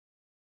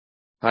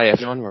Hi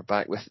everyone, we're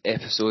back with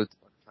episode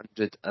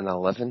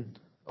 111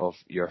 of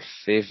your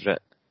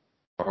favourite,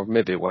 or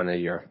maybe one of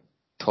your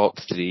top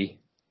 3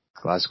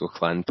 Glasgow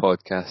Clan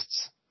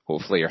podcasts.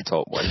 Hopefully your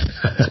top one.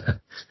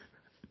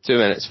 2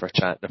 minutes for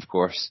chatting, of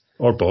course.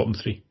 Or bottom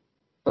 3.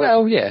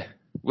 Well, yeah,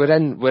 we're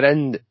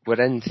in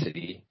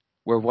 3.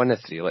 We're one of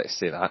 3, let's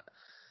say that.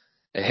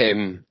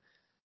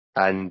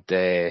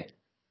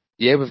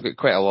 Yeah, we've got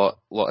quite a lot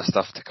of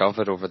stuff to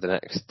cover over the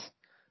next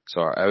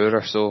sort of hour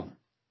or so,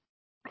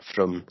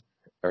 from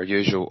our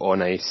usual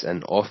on ice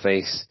and off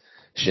ice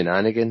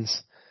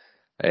shenanigans,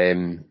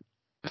 from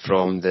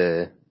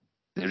the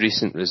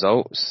recent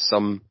results,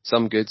 some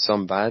good,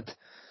 some bad,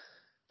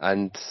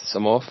 and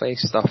some off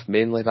ice stuff,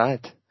 mainly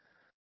bad.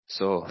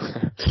 So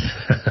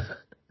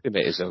we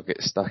might as well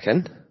get stuck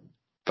in.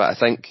 But I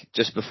think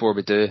just before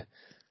we do,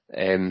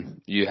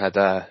 you had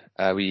a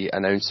wee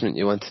announcement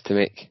you wanted to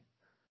make.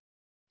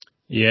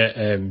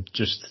 Yeah,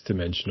 just to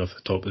mention off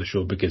the top of the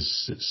show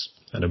because it's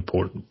an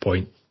important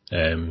point.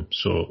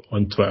 So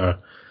on Twitter,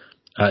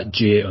 at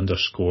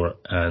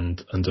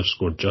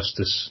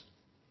J_and_justice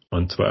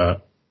on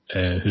Twitter,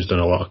 who's done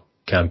a lot of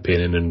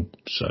campaigning and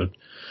sort of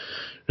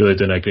really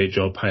doing a great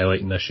job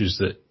highlighting issues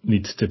that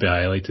need to be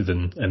highlighted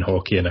in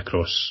hockey and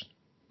across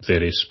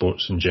various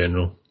sports in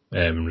general,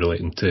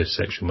 relating to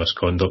sexual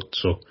misconduct.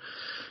 So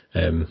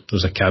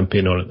there's a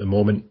campaign on at the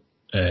moment,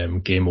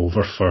 Game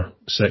Over for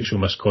Sexual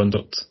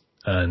Misconduct.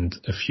 And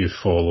if you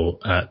follow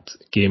at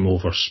Game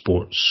Over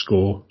Sports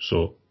SCO,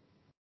 so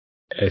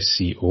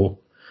SCO,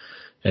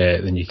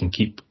 then you can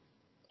keep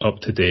up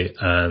to date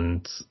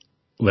and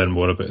learn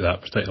more about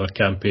that particular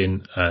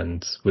campaign,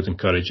 and would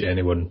encourage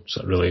anyone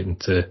sort of relating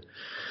to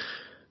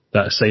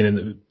that signing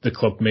that the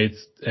club made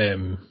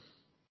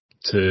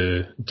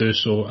to do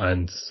so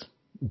and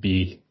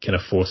be kind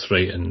of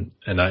forthright and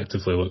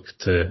actively look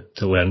to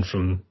learn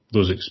from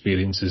those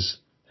experiences,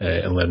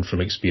 and learn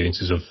from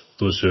experiences of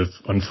those who have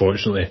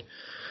unfortunately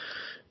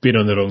been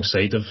on the wrong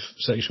side of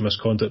sexual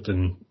misconduct,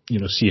 and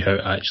see how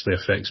it actually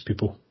affects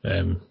people.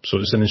 So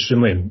it's an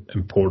extremely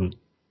important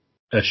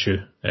issue,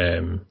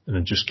 and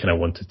I just kind of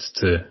wanted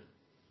to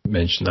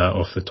mention that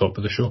off the top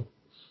of the show.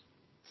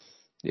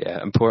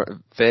 Yeah,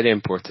 very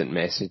important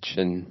message,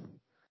 and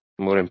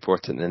more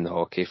important than the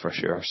hockey for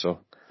sure.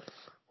 So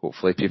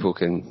hopefully people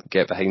can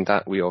get behind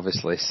that. We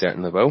obviously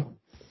certainly will.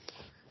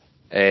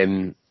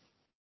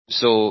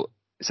 So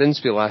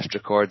since we last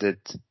recorded,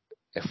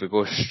 if we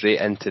go straight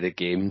into the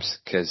games,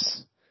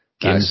 because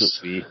that's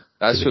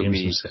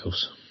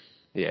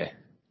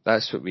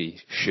what we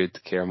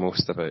should care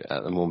most about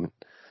at the moment.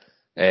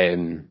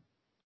 There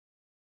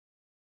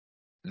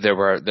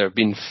have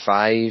been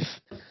five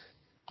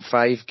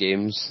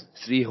games,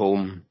 3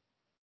 home,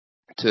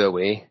 2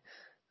 away,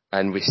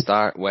 and we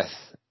start with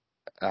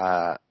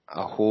a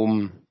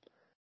home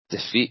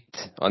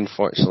defeat,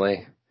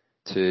 unfortunately,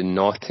 to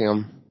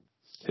Nottingham.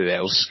 Who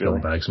else, really?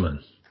 Scumbags,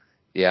 man.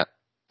 Yeah,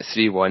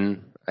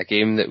 3-1, a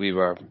game that we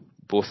were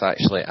both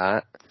actually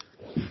at,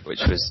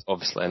 which was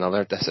obviously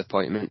another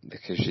disappointment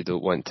because you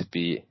don't want to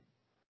be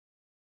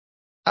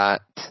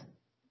at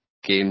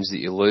games that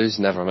you lose,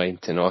 never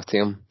mind to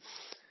Nottingham.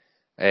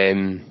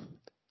 I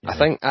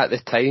think at the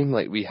time,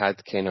 we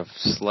had kind of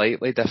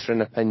slightly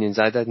different opinions.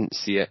 I didn't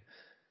see it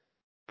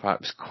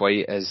perhaps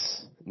quite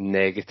as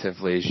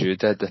negatively as you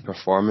did, the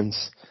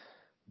performance,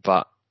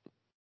 but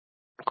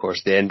of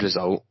course the end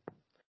result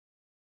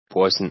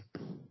wasn't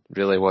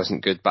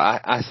good.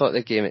 But I thought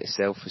the game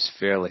itself was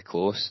fairly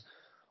close,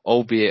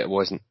 albeit it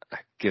wasn't a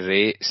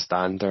great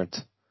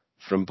standard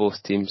from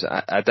both teams.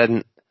 I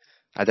didn't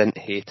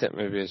hate it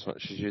maybe as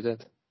much as you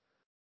did.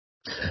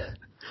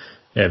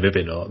 Yeah,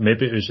 maybe not.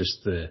 Maybe it was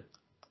just the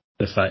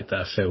fact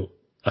that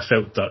I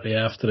felt dirty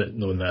after it,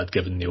 knowing that I'd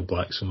given Neil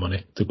Black some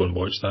money to go and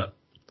watch that.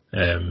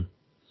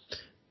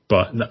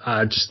 But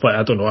I just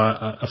I don't know.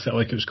 I felt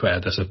like it was quite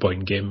a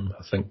disappointing game.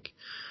 I think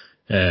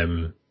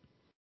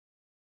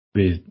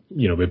we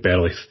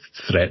barely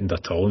threatened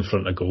at all in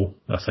front of goal.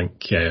 I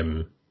think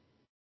the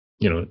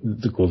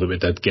goal that we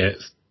did get,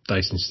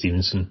 Dyson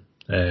Stevenson,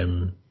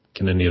 kind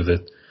of near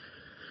the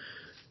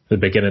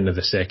beginning of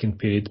the second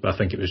period, but I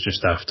think it was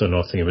just after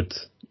Nottingham had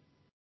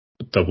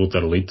doubled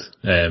their lead.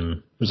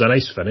 It was a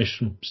nice finish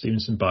from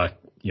Stevenson, but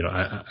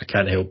I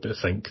can't help but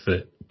think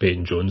that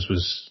Peyton Jones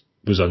was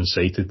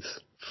unsighted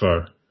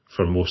for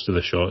most of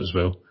the shot as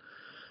well.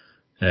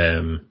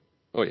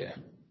 Oh yeah.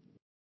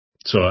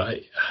 So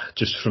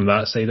just from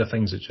that side of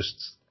things, it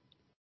just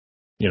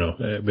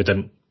we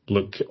didn't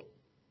look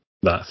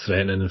that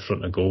threatening in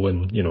front of goal,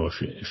 and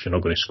if you're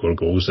not going to score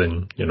goals,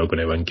 then you're not going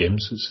to win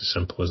games. It's as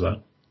simple as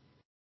that.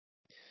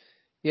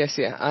 Yeah,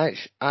 see, I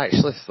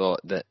actually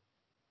thought that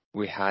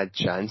we had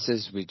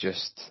chances. We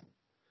just,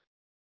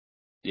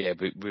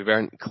 we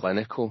weren't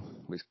clinical.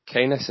 We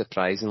kind of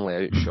surprisingly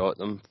outshot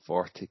them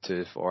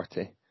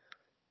 42-40.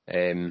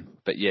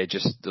 But yeah,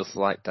 just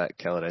lacked that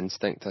killer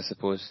instinct, I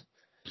suppose.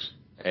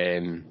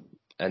 And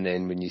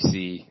then when you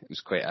see it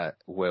was quite a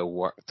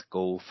well-worked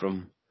goal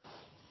from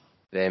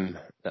them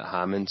that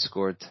Hammond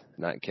scored,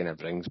 that kind of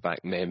brings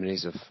back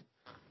memories of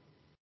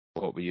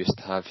what we used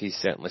to have. He's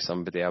certainly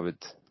somebody I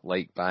would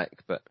like back,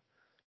 but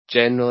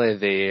generally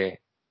they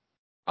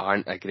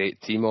aren't a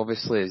great team,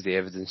 obviously, as the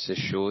evidence has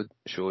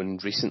shown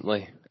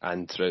recently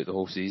and throughout the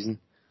whole season.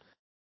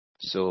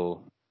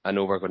 So I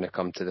know we're going to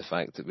come to the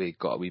fact that we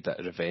got a wee bit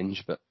of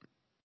revenge, but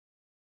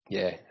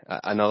yeah,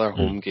 another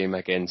home game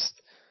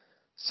against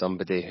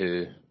somebody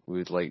who we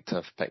would like to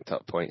have picked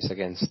up points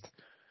against.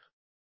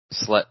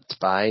 Slipped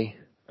by,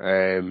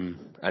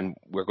 and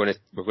we're going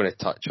to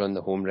touch on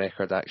the home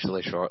record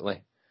actually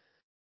shortly.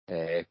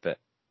 But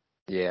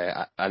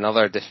yeah,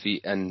 another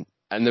defeat, and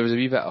there was a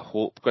wee bit of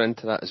hope going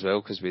into that as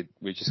well, because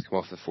we just come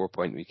off the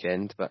 4-point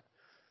weekend, but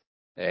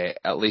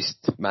at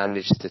least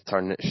managed to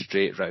turn it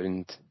straight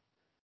round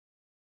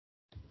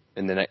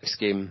in the next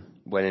game,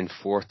 winning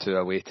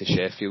 4-2 away to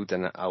Sheffield.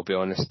 And I'll be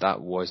honest,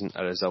 that wasn't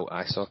a result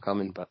I saw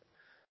coming, but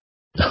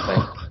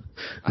I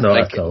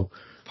think at all.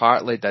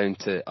 Partly down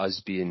to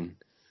us being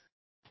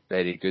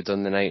very good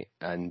on the night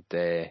and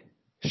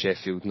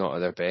Sheffield not at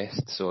their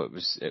best, so it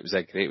was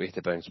a great way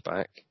to bounce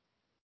back.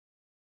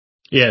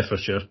 Yeah, for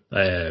sure.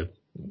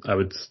 I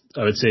would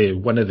say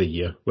win of the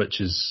year, which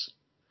is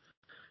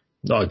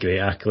not a great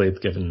accolade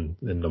given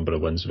the number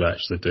of wins we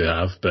actually do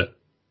have, but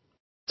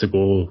to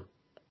go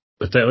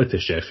particularly to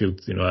Sheffield,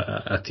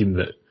 a team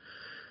that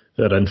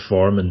are in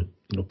form and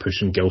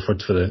pushing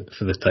Guildford for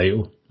the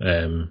title.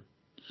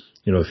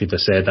 If you'd have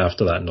said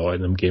after that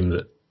Nottingham game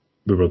that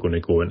we were going to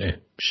go into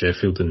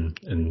Sheffield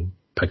and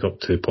pick up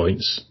 2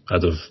 points,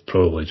 I'd have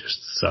probably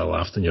just sat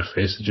laughed in your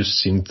face. It just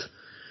seemed,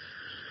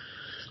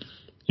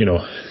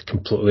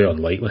 completely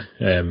unlikely.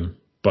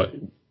 But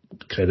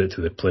credit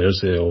to the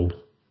players, they all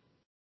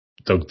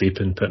dug deep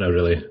and put in a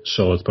really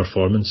solid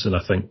performance, and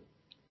I think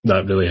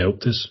that really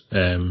helped us.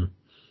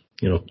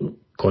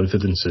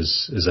 Confidence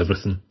is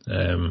everything.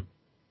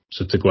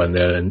 So to go in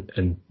there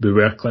and we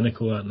were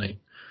clinical that night.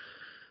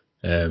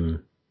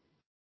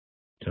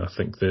 I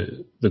think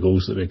the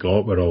goals that we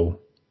got were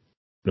all,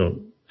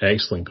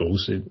 excellent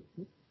goals.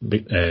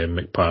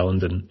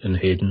 McParland and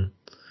Hayden,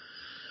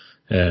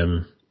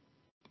 and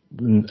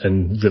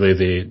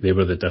really they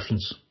were the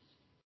difference.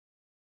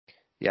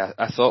 Yeah,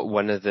 I thought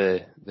one of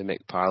the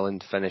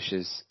McParland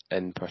finishes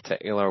in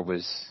particular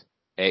was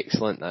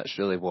excellent. That's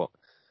really what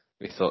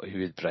we thought he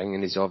would bring,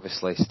 and he's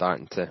obviously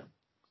starting to,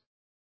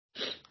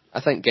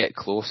 I think, get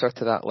closer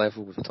to that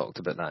level. We've talked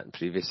about that in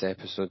previous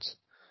episodes.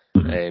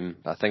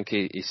 I think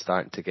he's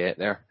starting to get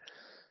there.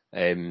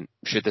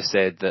 Should have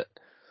said that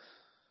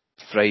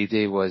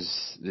Friday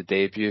was the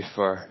debut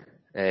for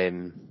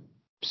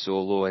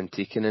Solo and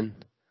Tikkanen,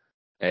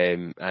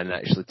 and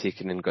actually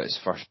Tikkanen got his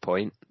first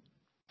point,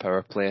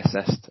 power play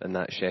assist in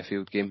that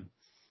Sheffield game.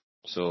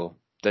 So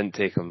didn't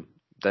take him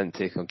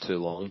too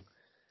long.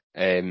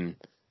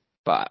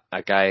 But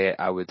a guy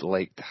I would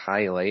like to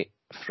highlight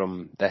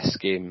from this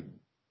game,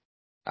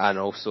 and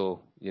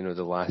also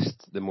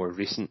the more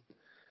recent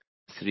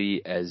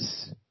 3,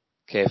 is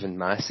Kevin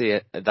Massey.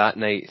 That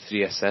night,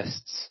 3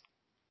 assists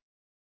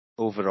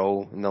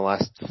overall in the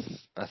last,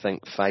 I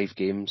think, 5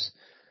 games.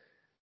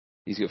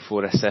 He's got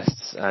 4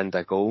 assists and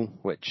a goal,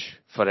 which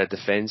for a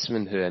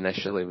defenseman who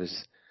initially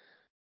was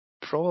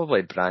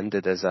probably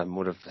branded as a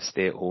more of a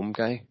stay-at-home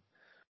guy,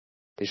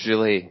 he's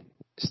really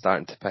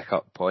starting to pick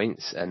up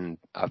points, and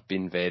I've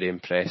been very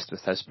impressed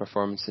with his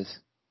performances.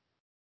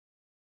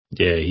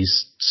 Yeah,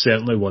 he's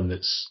certainly one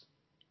that's,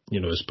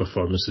 his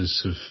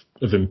performances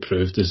have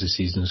improved as the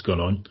season's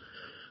gone on.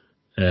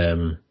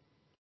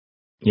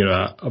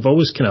 I've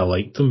always kind of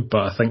liked him,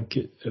 but I think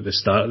at the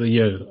start of the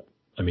year,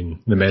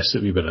 the mess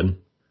that we were in,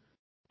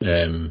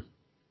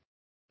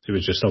 it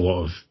was just a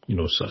lot of,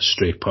 sort of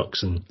stray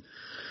pucks and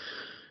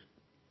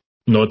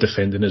not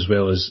defending as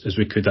well as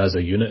we could as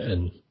a unit,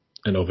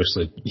 and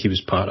obviously he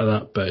was part of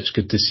that, but it's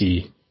good to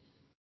see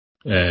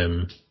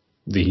that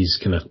he's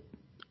kind of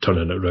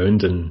turning it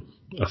around, and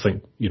I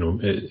think,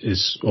 it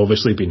is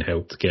obviously been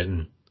helped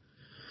getting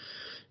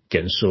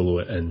Solo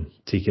and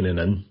taking it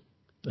in,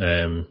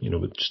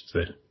 with just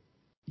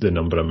the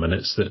number of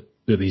minutes that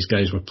these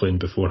guys were playing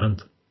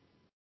beforehand.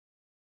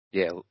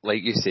 Yeah,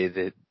 like you say,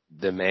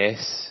 the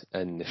mess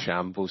and the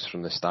shambles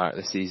from the start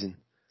of the season.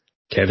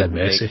 Kevin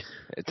Massey.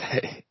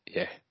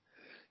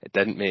 It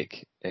didn't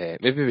make.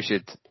 Maybe we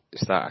should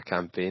start a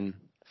campaign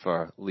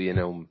for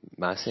Lionel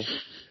Massey.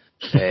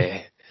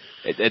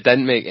 It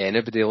didn't make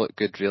anybody look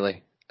good,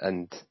 really.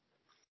 And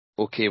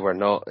okay,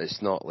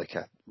 it's not like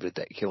a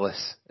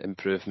ridiculous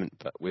improvement,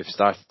 but we've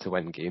started to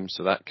win games,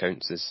 so that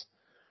counts as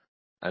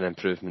an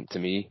improvement to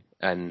me.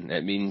 And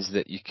it means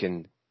that you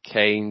can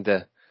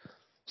kinda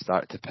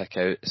start to pick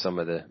out some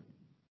of the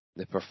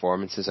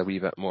performances a wee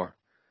bit more.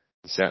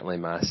 And certainly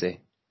Massey,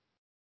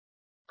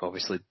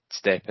 obviously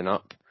stepping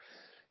up.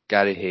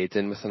 Gary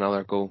Hayden with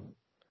another goal.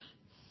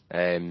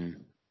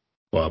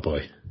 What a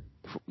boy.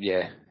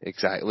 Yeah,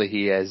 exactly.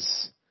 He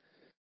is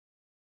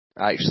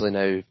actually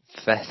now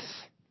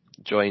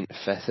joint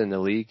fifth in the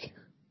league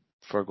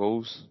for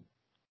goals.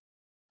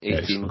 18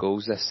 Excellent.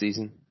 goals this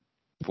season,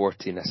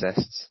 14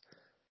 assists.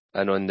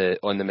 And on the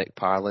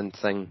McParland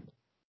thing,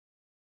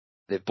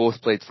 they've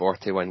both played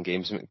 41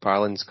 games.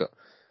 McParland's got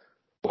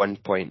 1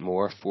 point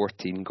more,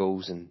 14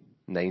 goals and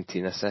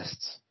 19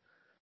 assists.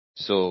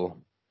 So,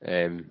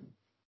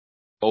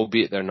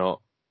 albeit they're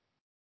not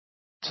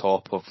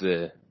top of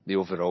the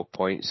overall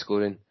point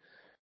scoring,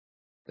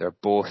 they're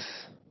both,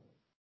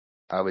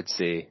 I would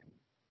say,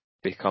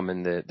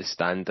 becoming the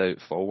standout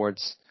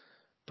forwards,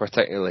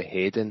 particularly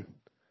Hayden,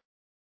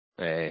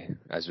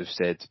 as we've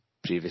said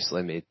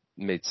previously,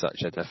 made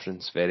such a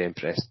difference. Very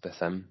impressed with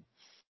him.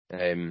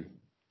 And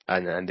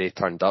they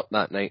turned up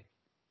that night.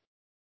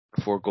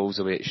 4 goals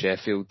away at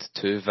Sheffield,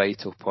 2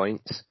 vital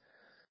points.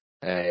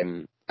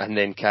 And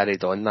then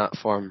carried on that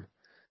form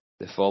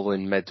the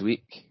following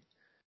midweek.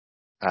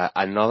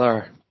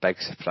 Another big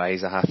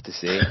surprise, I have to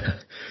say,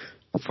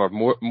 for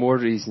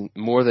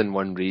more than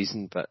one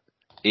reason, but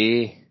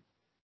A,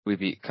 we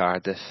beat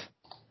Cardiff,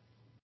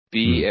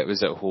 B, it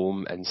was at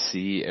home, and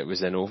C, it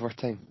was in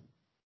overtime.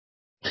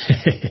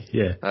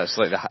 Yeah. That's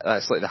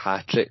like the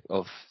hat-trick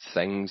of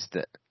things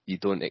that you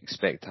don't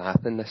expect to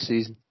happen this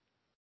season.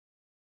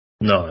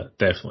 No,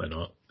 definitely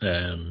not.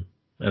 And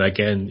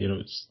again,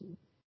 it's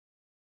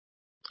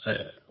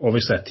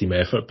obviously a team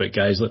effort, but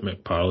guys like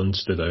McParland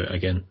stood out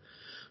again.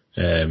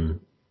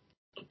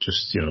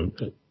 Just,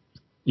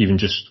 even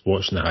just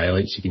watching the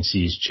highlights, you can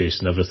see he's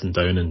chasing everything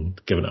down and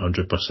giving it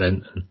 100%.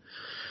 And,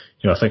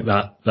 I think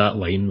that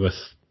line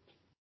with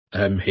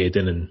him,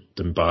 Hayden and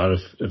Dunbar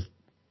have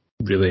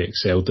really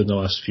excelled in the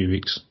last few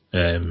weeks.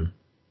 And,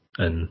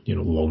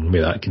 long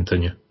may that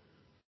continue.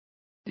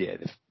 Yeah,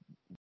 they've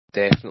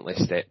definitely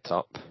stepped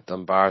up.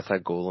 Dunbar had a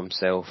goal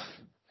himself.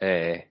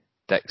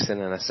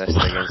 Dixon an assist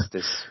against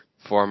his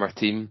former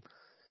team,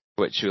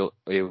 which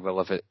we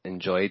will have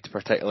enjoyed,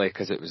 particularly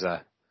because it was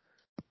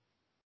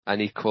an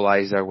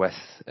equaliser with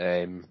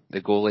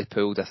the goalie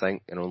pulled, I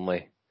think, and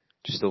only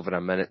just over a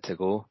minute to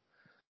go.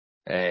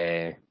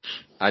 And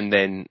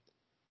then,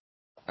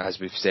 as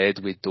we've said,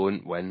 we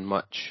don't win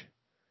much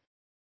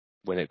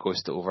when it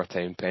goes to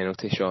overtime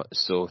penalty shots.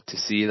 So to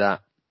see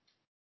that,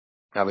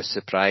 I was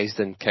surprised,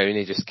 and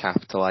County just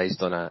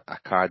capitalised on a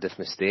Cardiff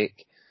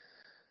mistake.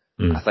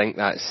 I think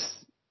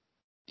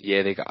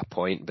they got a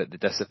point, but the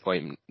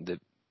disappointment, the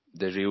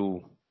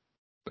real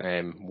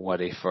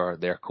worry for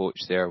their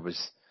coach there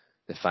was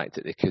the fact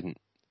that they couldn't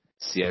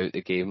see out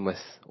the game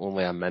with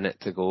only a minute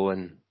to go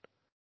and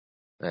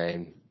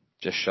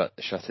just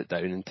shut it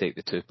down and take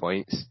the 2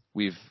 points.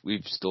 We've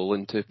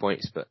stolen 2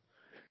 points, but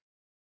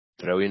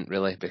brilliant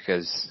really,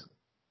 because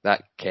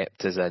that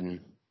kept us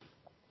in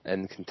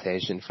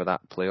contention for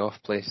that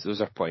playoff place.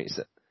 Those are points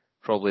that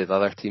probably the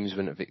other teams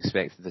wouldn't have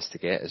expected us to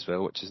get as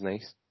well, which is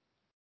nice.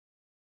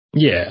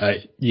 Yeah,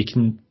 you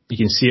can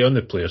see it on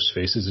the players'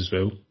 faces as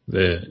well.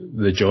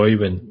 The joy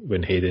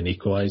when Hayden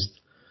equalised.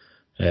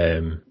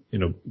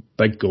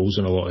 Big goals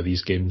in a lot of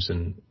these games,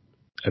 and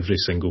every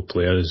single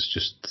player is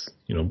just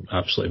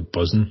absolutely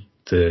buzzing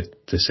to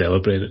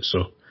celebrate it.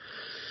 So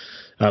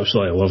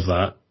absolutely love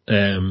that.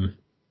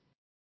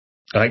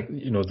 I think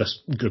this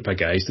group of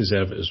guys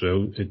deserve it as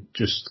well. It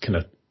just kind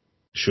of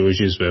shows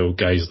you as well,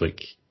 guys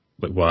like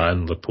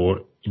Juan,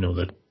 Laporte,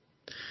 they're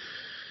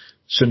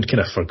soon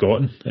kind of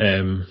forgotten,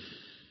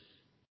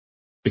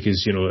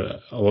 because a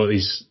lot of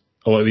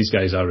these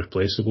guys are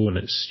replaceable, and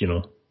it's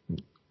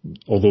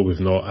although we've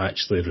not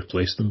actually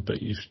replaced them,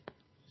 but you've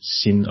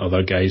seen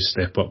other guys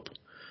step up.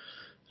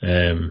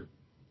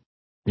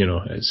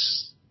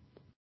 It's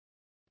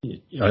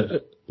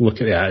look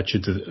at the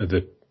attitude of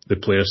the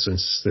players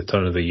since the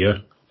turn of the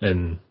year,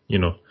 and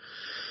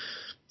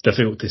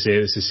difficult to say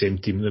it's the same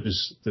team that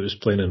was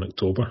playing in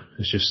October.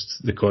 It's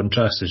just the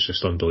contrast is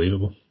just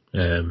unbelievable.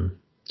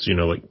 So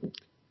like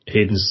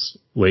Hayden's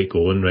late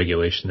goal in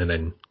regulation, and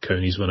then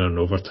County's winner in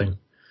overtime.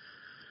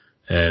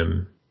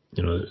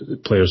 The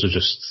players are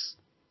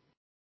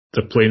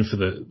they're playing for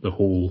the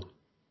whole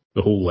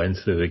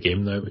length of the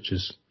game now, which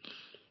is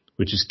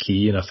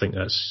key, and I think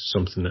that's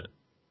something that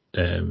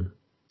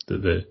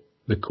the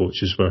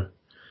coaches were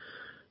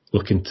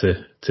looking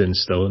to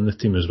instill in the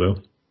team as well.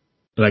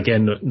 And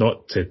again,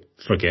 not to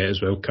forget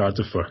as well,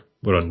 Cardiff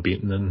were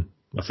unbeaten in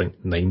I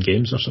think 9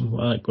 games or something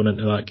like that going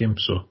into that game.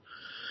 So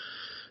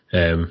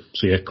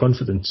yeah,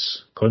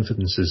 confidence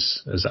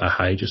is at a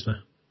high just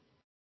now.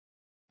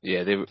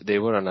 Yeah, they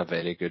were on a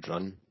very good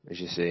run, as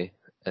you say,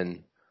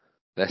 and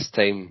this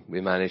time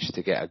we managed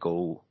to get a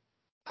goal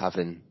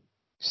having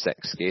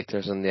 6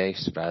 skaters on the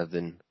ice rather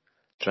than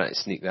trying to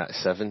sneak that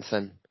 7th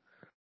in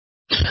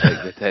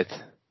like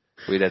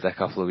we did a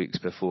couple of weeks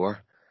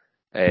before.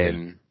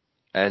 And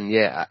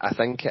yeah, I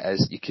think it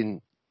is. You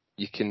can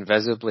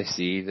visibly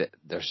see that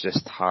there's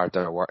just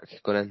harder work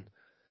going in.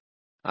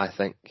 I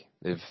think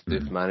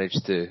they've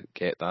managed to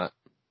get that,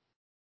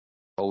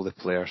 all the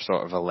players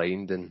sort of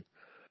aligned, and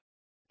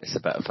it's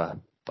a bit of a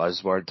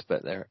buzzword,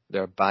 but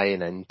they're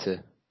buying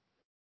into,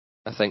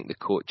 I think, the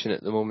coaching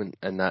at the moment,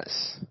 and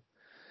that's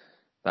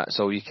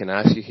all you can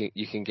ask.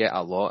 You can get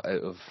a lot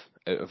out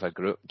of a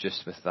group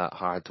just with that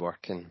hard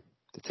work and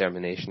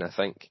determination. I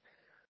think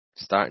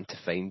starting to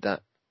find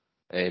that,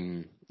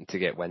 to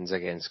get wins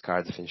against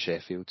Cardiff and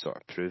Sheffield sort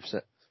of proves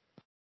it.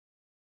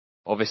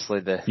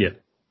 Obviously the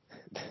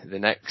the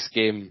next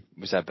game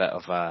was a bit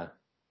of a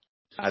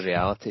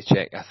reality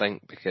check, I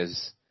think,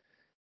 because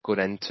going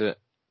into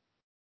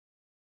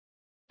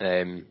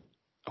it,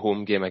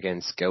 home game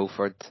against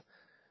Guildford,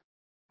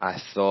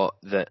 I thought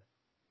that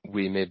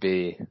we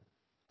maybe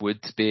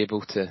would be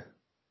able to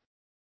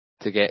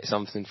get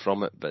something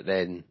from it, but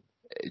then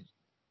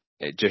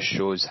it just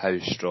shows how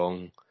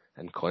strong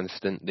and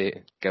confident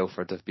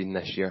Guildford have been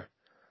this year.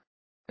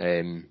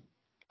 A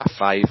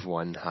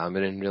 5-1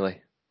 hammering,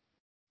 really,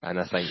 and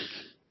I think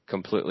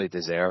completely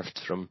deserved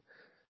from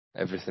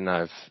everything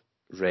I've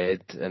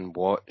read and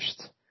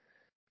watched.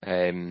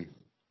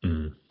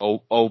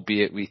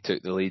 Albeit we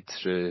took the lead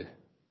through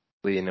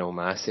Lionel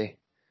Massey.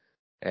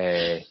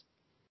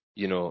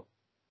 You know,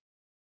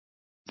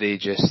 they're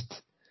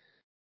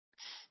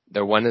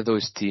one of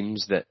those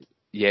teams that,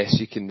 yes,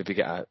 you can maybe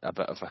get a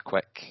bit of a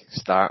quick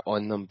start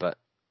on them, but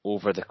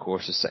over the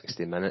course of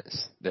 60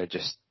 minutes, they're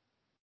just,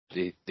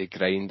 they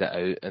grind it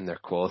out and their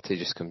quality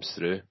just comes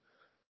through.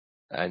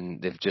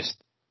 And they've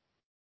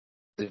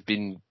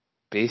been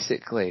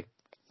basically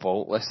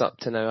faultless up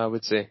to now, I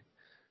would say,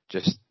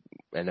 just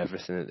in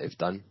everything that they've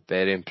done.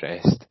 Very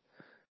impressed.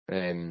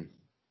 But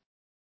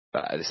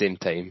at the same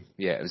time,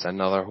 yeah, it was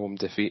another home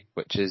defeat,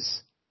 which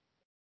is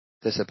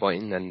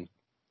disappointing, and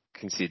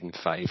conceding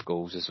 5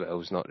 goals as well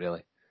is not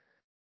really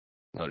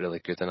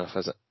good enough,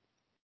 is it?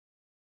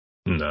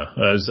 No,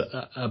 it was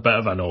a bit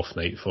of an off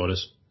night for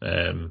us.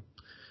 And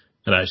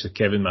actually,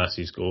 Kevin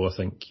Massey's goal, I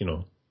think,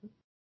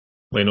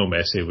 Lionel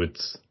Messi would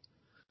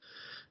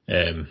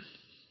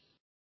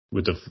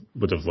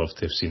have loved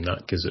to have seen that,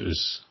 because it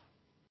was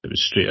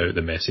straight out of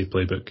the Messi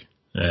playbook.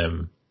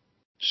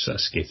 Just sort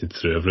of skated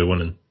through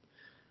everyone and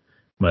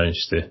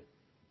managed to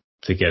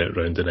get it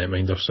round the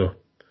netminder. So,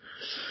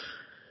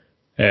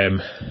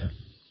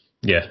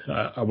 yeah,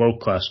 a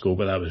world-class goal,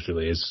 but that was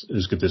really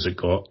as good as it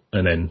got.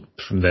 And then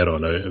from there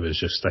on out, it was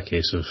just a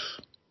case of,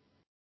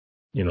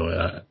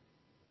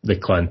 the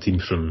Clan team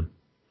from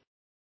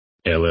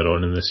earlier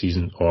on in the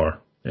season,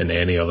 or in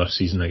any other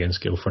season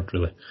against Guildford,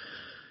 really.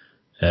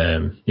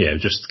 Yeah,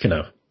 just kind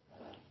of,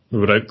 we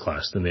were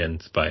outclassed in the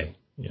end by,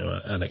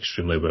 an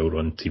extremely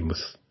well-run team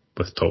with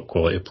top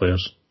quality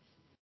players.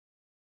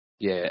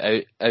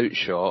 Yeah,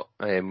 outshot.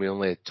 We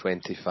only had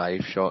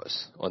 25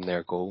 shots on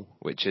their goal,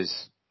 which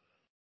is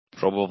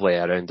probably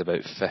around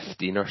about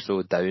 15 or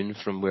so down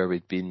from where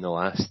we'd been the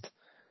last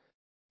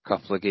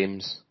couple of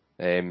games.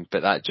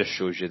 But that just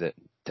shows you that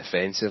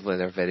defensively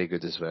they're very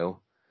good as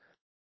well.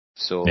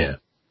 So, yeah.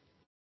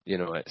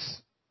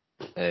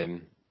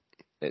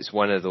 It's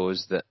one of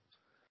those that,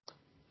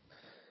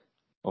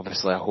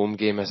 obviously a home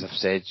game, as I've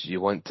said, you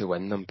want to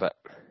win them, but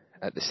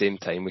at the same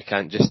time we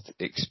can't just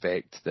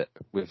expect that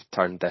we've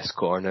turned this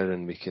corner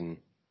and we can,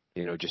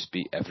 just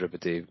beat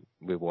everybody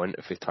we want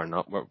if we turn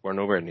up. We're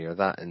nowhere near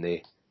that, and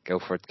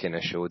Guildford kind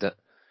of showed it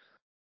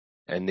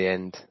in the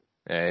end.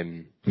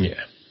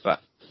 Yeah.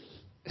 But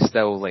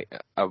still,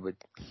 I would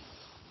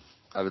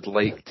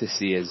like to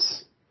see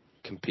us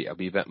compete a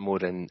wee bit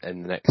more in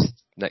the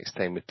next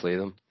time we play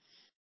them.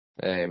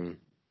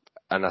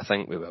 And I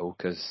think we will,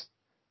 because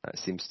that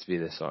seems to be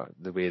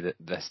the way that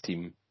this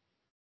team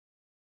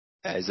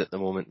is at the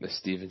moment with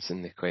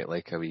Stevenson. They quite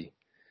like a wee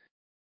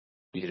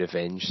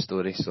revenge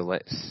story, so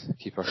let's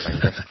keep our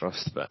fingers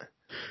crossed. But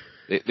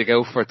the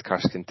Guildford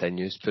curse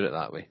continues, put it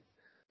that way.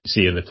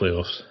 See you in the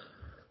playoffs.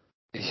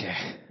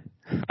 Yeah,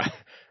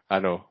 I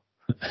know.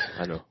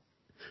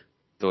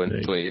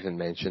 Don't even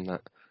mention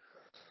that.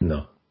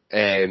 No.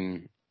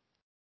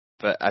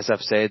 But as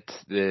I've said,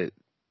 the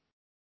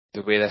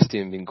way this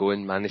team have been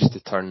going, managed to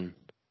turn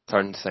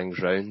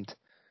things round,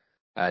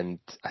 and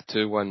a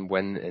 2-1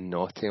 win in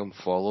Nottingham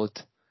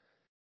followed.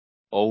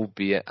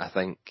 Albeit, I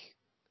think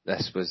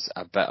this was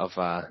a bit of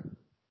a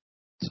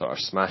sort of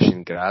smash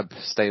and grab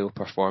style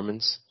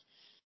performance.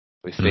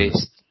 We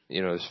faced,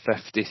 it was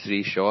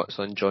 53 shots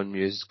on John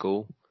Mew's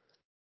goal,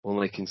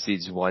 only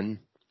concedes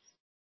 1,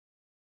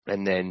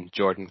 and then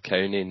Jordan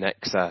Cowney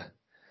nicks a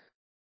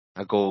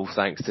goal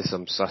thanks to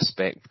some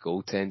suspect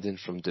goaltending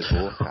from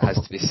Devoe, it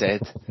has to be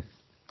said,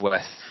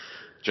 with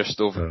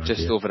just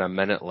over a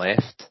minute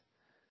left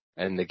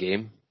in the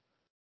game.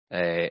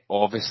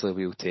 Obviously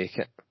we'll take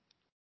it.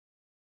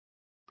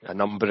 A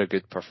number of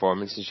good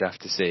performances, you have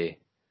to say.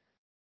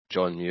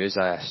 John Mewes,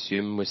 I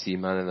assume, was he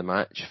man of the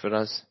match for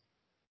us?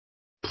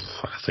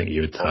 I think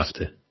you would have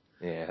to.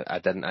 Yeah, I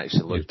didn't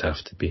actually look. You'd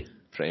have to be.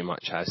 Pretty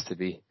much has to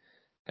be.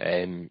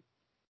 And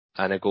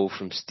a goal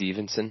from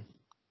Stevenson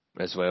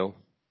as well.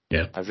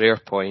 Yeah. A rare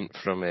point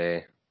from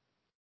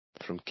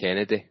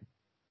Kennedy.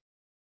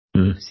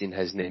 I've seen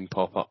his name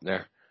pop up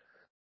there.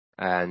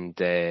 And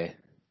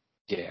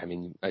yeah, I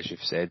mean, as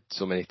you've said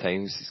so many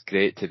times, it's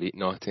great to beat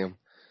Nottingham.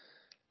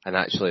 And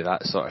actually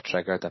that sort of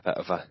triggered a bit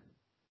of a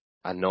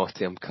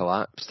Nottingham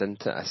collapse,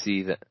 didn't it? I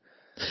see that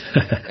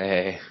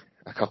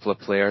a couple of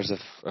players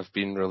have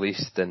been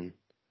released, and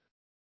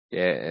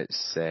yeah,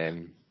 it's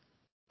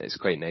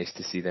quite nice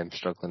to see them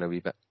struggling a wee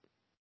bit.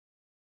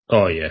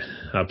 Oh yeah,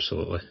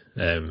 absolutely.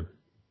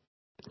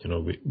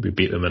 We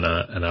beat them and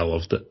I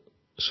loved it.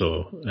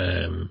 So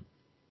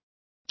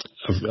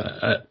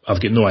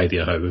I've got no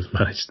idea how we've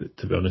managed it,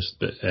 to be honest.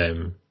 But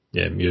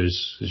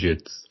Muse, as you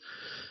had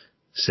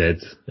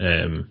said,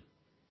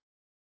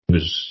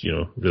 was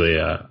really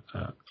a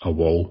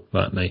wall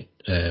that night.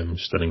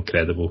 Just an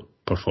incredible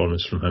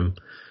performance from him.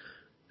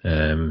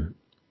 And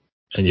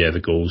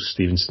the goals,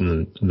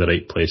 Stevenson in the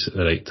right place at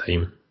the right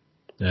time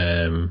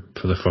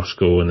for the first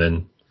goal, and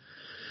then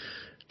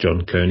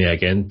John Cowney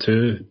again.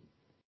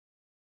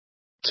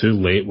 Two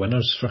late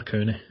winners for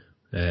Cowney.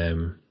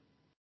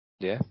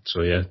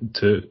 So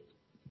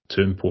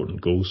two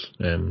important goals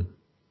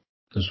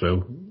as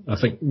well. I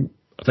think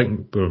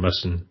we were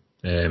missing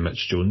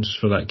Mitch Jones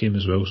for that game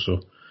as well.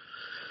 So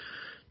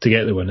to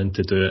get the win and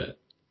to do it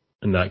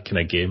in that kind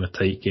of game, a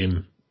tight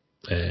game,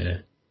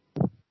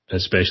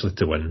 especially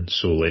to win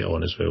so late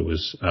on as well,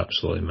 was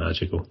absolutely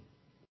magical.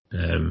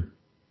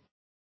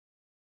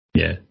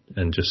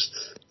 And just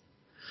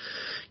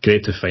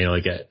great to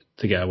finally get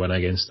a win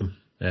against them.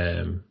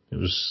 It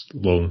was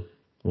long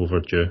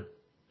overdue.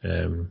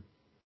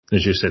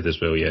 As you said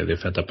as well,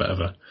 they've had a bit of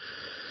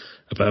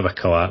a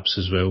collapse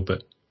as well,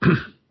 but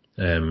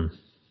their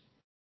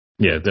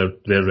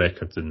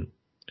record in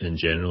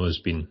general has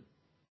been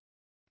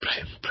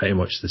pretty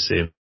much the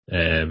same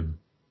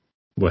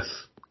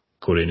with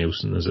Corey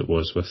Nielsen as it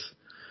was with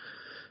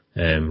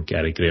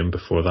Gary Graham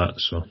before that.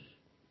 So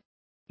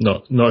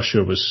not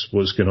sure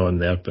what's going on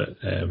there, but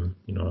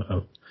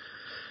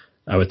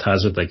I would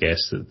hazard a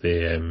guess that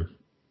they,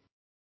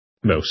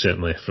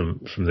 certainly from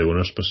the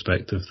owner's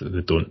perspective, that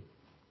they don't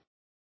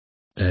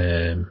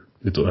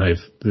have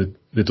the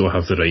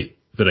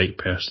right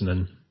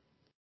person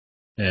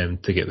in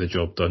to get the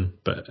job done.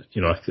 But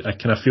I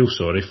kind of feel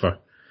sorry for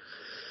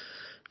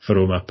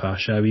Omar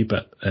Pasha a wee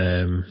bit.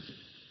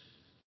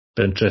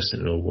 But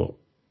interesting to know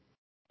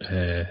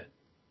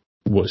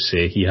what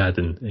say he had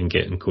in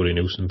getting Corey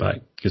Nielsen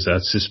back, because I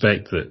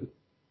suspect that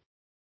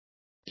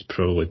he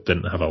probably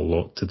didn't have a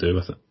lot to do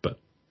with it, but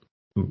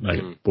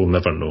we'll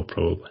never know,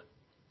 probably.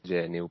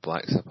 Yeah, Neil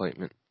Black's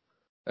appointment.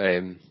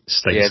 They've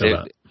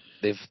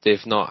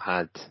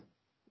not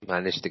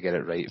managed to get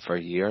it right for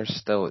years.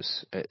 Still,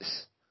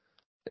 it's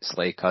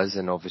like us,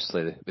 and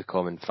obviously the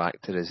common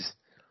factor is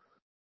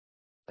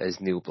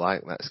Neil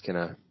Black. That's kind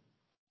of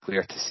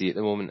clear to see at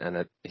the moment,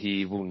 and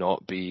he will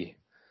not be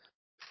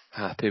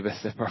happy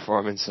with the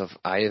performance of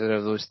either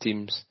of those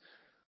teams.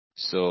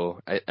 So,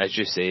 as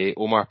you say,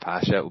 Omar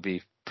Pasha will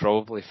be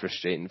probably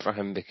frustrating for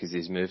him because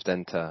he's moved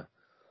into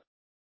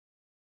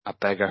a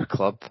bigger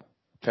club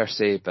per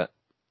se, but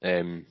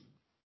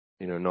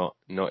not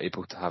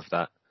able to have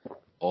that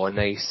on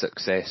ice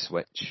success,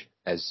 which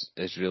is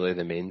really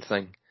the main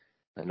thing.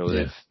 I know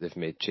they've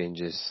made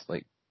changes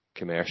like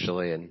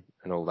commercially and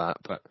all that,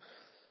 but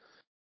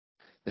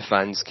the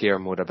fans care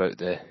more about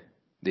the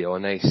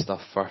on ice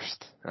stuff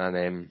first,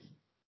 and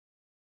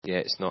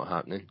it's not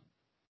happening.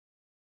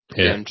 It'd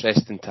be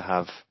interesting to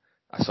have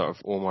a sort of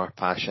Omar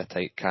Pasha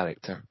type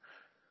character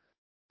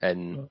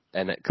in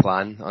at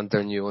Clan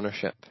under new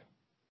ownership.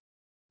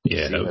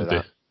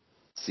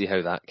 See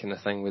how that kind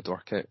of thing would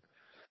work out.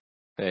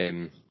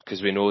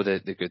 Because we know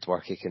the good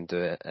work he can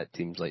do at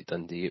teams like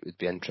Dundee. It would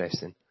be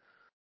interesting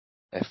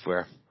if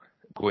we're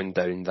going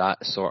down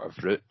that sort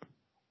of route.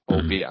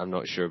 Albeit I'm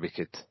not sure we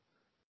could.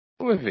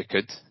 Well, maybe we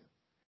could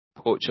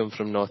poach him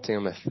from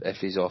Nottingham if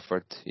he's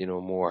offered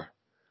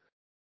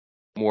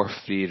more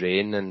free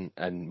reign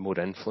and more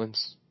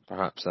influence.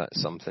 Perhaps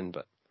that's something,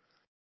 but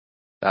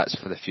that's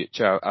for the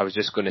future. I was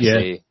just going to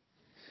say,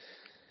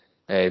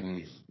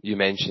 you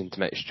mentioned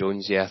Mitch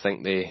Jones. I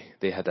think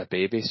they had a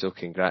baby, so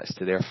congrats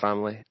to their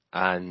family.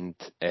 And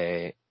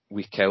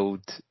we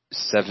killed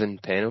 7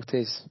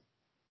 penalties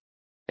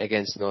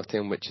against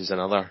Nottingham, which is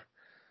another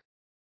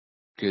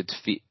good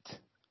feat.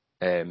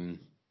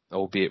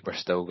 Albeit we're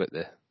still got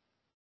the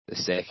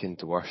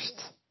second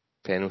worst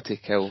penalty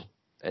kill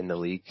in the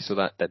league, so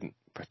that didn't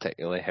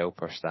particularly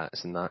help our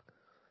stats in that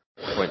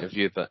point of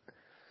view. But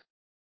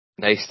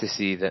nice to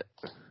see that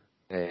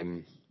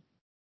our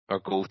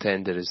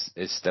goaltender is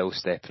still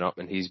stepping up,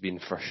 and he's been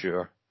for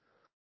sure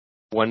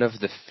one of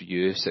the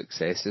few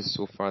successes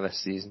so far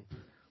this season.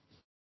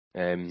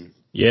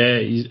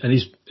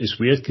 It's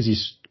weird because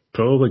he's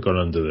probably gone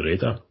under the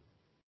radar.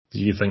 Do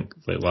you think,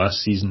 like last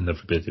season,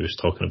 everybody was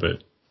talking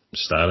about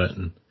Starrett,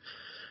 and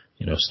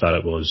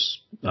Starrett was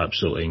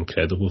absolutely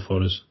incredible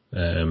for us.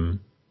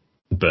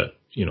 But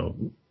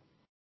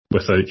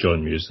without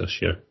John Muse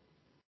this year,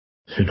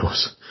 who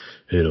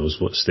knows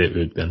what state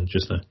we'd be in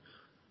just now.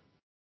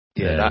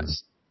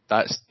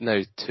 That's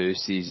now 2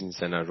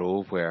 seasons in a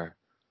row where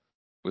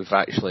we've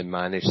actually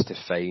managed to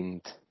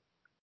find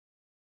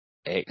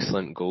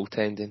excellent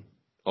goaltending.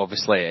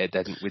 Obviously,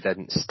 we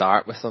didn't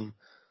start with him,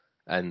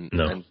 and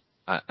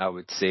I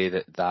would say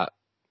that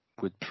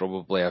would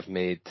probably have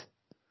made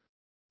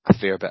a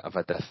fair bit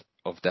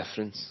of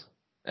difference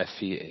if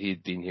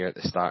he'd been here at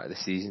the start of the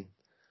season.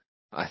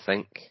 I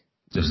think,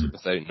 just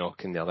without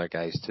knocking the other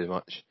guys too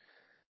much.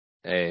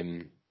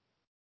 But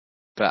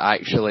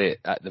actually,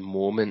 at the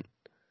moment,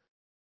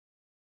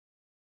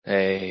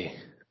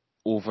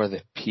 over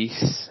the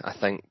piece, I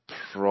think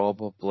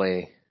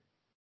probably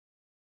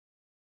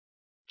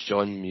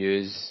John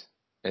Muse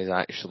has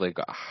actually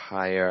got a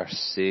higher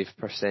save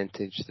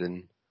percentage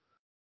than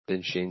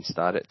Shane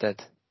Starrett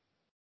did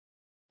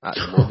at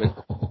the moment.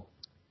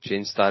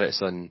 Shane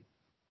Starrett's on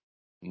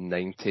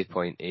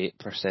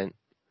 90.8%.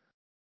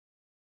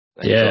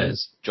 Yeah.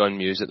 John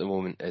Muse at the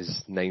moment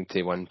is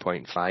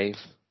 91.5.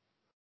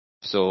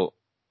 So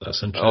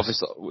that's interesting.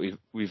 Obviously,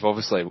 we've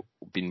obviously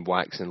been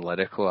waxing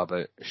lyrical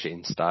about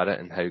Shane Starrett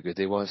and how good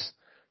he was.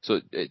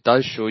 So it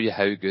does show you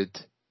how good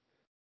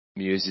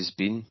Muse has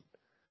been.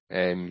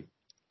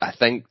 I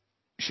think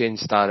Shane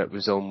Starrett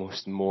was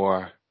almost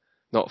more,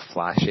 not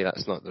flashy,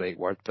 that's not the right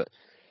word, but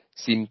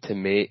seemed to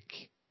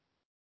make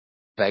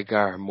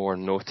bigger, more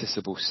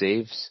noticeable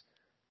saves,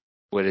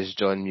 whereas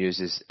John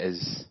Muse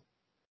is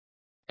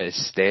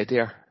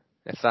steadier,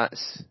 if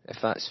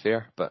that's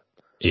fair. But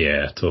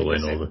yeah, totally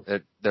know.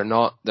 They're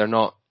not.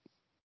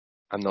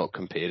 I'm not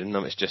comparing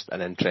them. It's just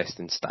an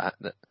interesting stat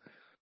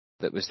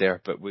that was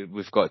there. But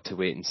we've got to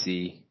wait and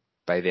see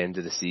by the end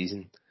of the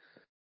season.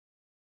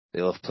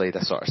 They'll have played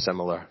a sort of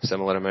similar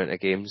amount of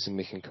games, and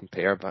we can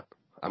compare. But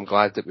I'm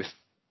glad that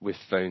we've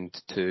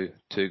found two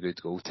good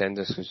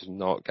goaltenders, because we've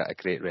not got a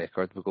great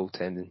record with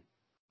goaltending,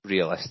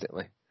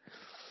 realistically.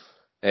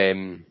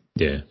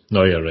 Yeah,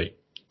 no, you're right.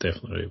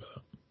 Definitely right with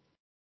that.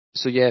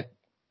 So yeah,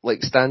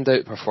 like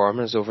standout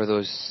performers over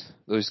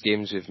those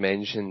games we've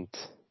mentioned,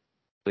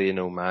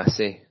 Lionel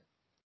Massey,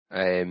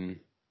 Gary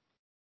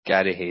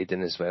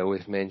Hayden as well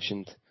we've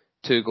mentioned.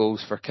 2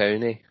 goals for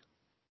County.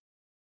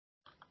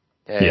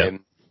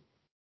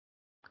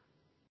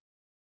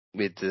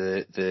 With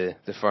the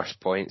first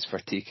points for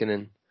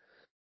Tikkanen,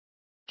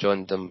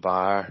 John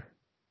Dunbar,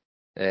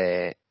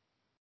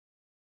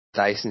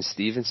 Dyson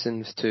Stevenson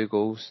with 2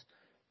 goals.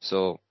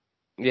 So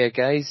yeah,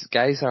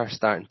 guys are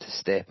starting to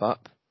step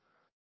up,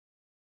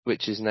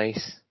 which is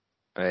nice.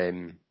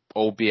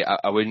 Albeit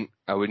I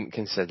wouldn't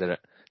consider it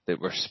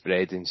that we're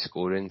spreading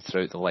scoring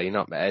throughout the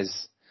lineup. It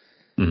is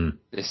the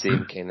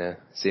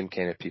same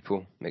kind of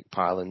people.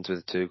 McParland's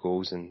with 2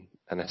 goals and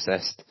an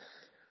assist.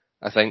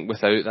 I think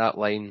without that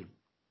line,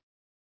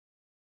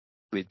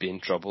 we'd be in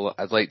trouble.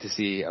 I'd like to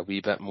see a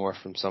wee bit more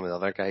from some of the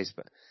other guys,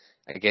 but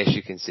I guess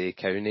you can say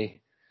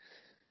County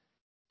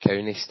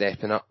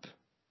stepping up,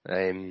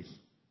 and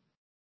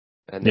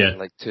then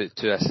like two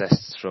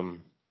assists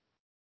from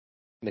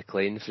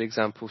McLean, for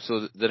example.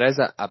 So there is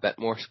a bit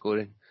more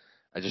scoring.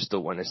 I just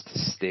don't want us to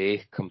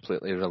stay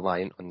completely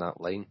reliant on that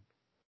line.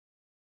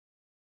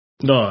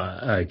 No,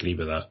 I agree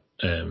with that.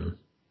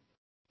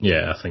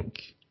 Yeah, I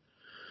think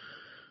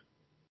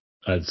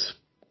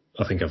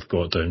I've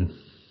got down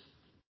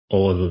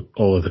all of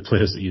the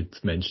players that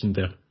you'd mentioned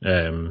there.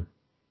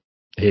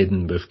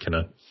 Hayden,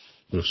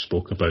 we've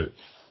spoke about.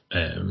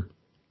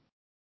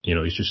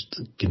 He's just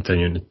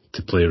continuing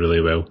to play really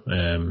well.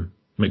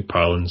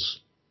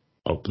 McParland's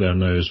up there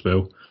now as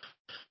well.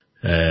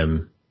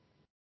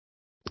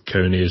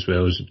 County as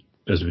well,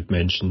 as we'd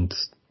mentioned,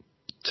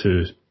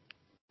 two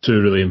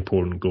really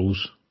important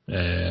goals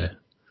in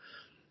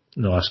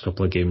the last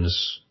couple of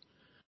games.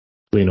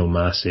 Lionel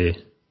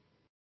Massey,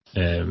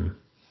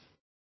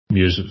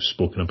 Muse have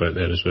spoken about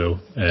there as well,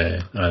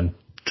 and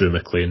Drew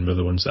McLean were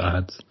the ones that I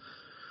had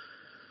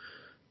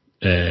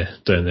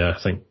down there. I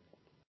think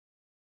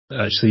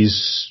actually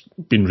he's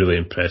been really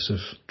impressive,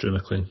 Drew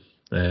McLean.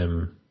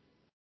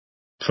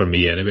 For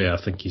me anyway, I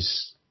think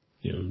he's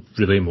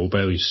really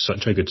mobile. He's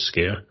such a good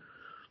skater.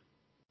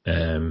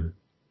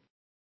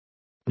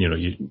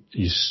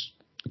 He's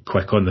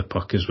quick on the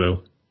puck as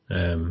well.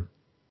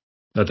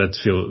 I did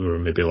feel that we were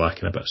maybe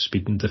lacking a bit of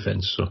speed in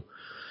defence, so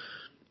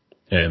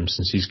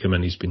since he's come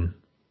in, he's been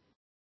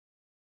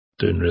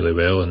doing really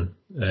well, and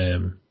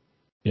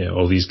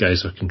all these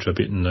guys are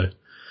contributing now.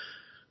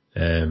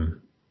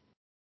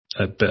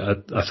 But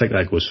I think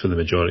that goes for the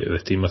majority of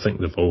the team. I think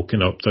they've all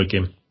kind of upped their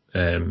game.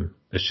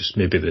 It's just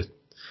maybe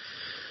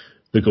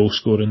the goal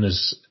scoring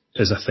is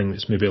a thing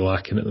that's maybe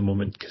lacking at the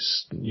moment,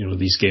 because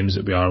these games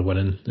that we are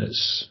winning,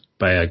 it's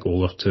by a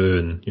goal or two,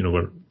 and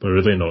we're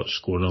really not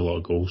scoring a lot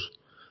of goals.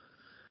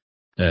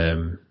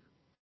 So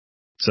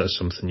that's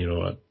something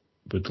I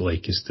would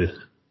like us to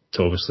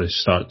obviously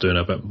start doing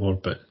a bit more,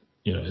 but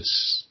we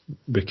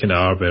kind of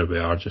are where we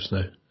are just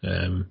now.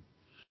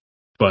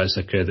 But it's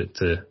a credit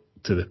to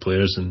the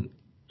players and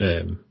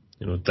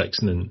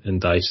Dixon and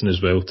Dyson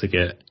as well to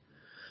get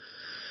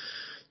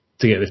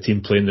the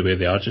team playing the way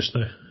they are just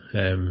now.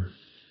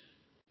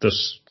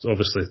 There's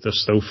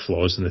still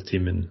flaws in the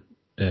team, and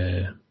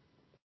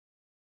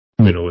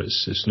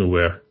it's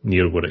nowhere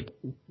near what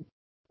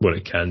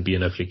it can be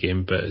in every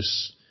game, but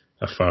it's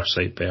a far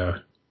sight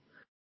better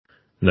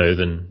now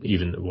than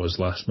even it was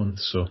last month.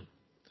 So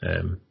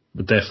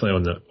we're definitely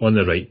on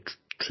the right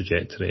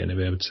trajectory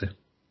anyway, I would say.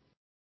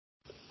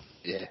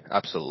 Yeah,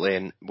 absolutely.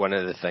 And one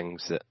of the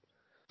things that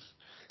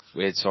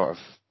we had sort of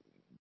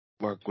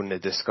were going to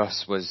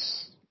discuss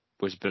was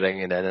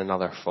bringing in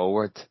another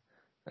forward.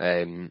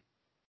 It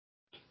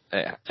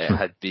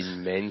had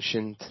been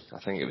mentioned, I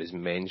think it was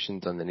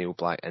mentioned on the Neil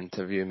Black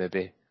interview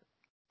maybe,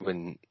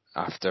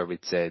 after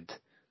we'd said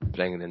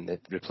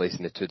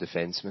replacing the 2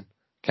 defensemen.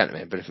 Can't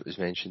remember if it was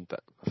mentioned,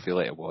 but I feel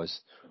like it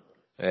was.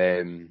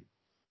 Yeah,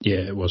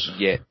 it was.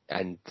 Yeah,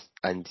 and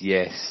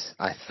yes,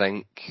 I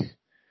think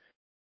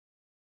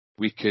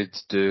we could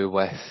do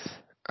with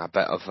a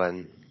bit of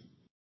an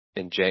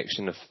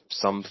injection of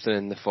something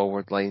in the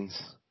forward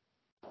lines.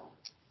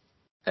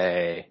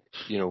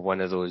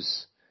 One of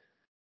those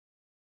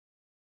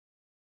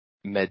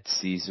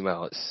mid-season.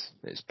 Well,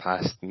 it's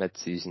past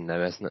mid-season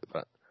now, isn't it?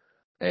 But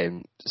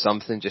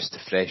something just to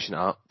freshen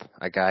up.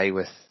 A guy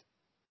with,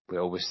 we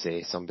always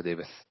say, somebody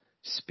with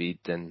speed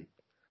and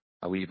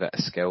a wee bit of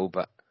skill,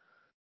 but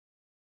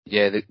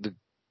yeah,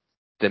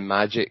 the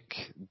magic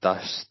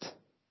dust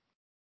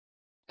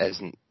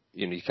isn't,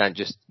 you can't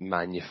just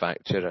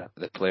manufacture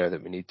the player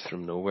that we need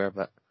from nowhere,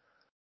 but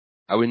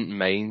I wouldn't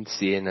mind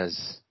seeing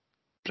us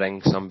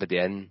bring somebody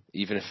in,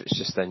 even if it's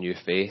just a new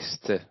face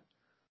to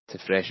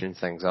freshen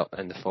things up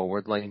in the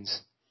forward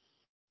lines.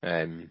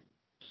 And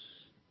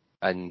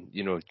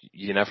you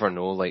never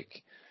know,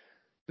 like,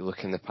 you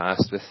look in the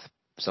past with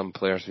some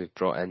players we've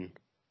brought in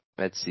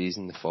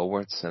mid-season, the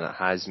forwards, and it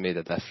has made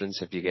a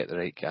difference if you get the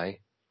right guy.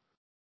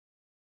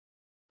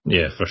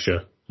 Yeah, for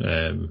sure.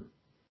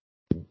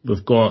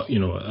 We've got,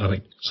 I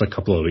think it's a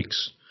couple of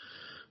weeks.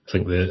 I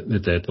think the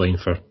deadline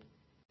for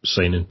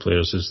signing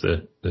players is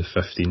the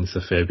 15th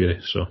of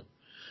February, so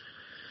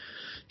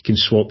you can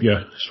swap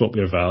your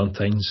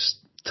Valentine's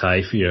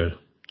tie for your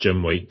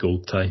Jim White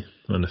gold tie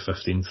on the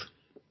 15th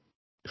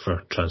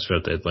for transfer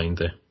deadline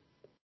day.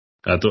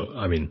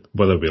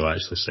 Whether we'll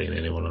actually sign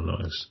anyone or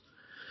not is,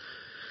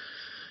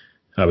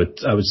 I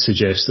would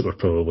suggest that we're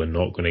probably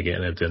not going to get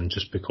anybody in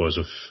just because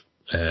of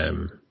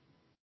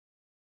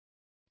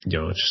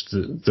just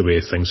the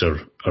way things are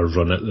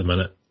run at the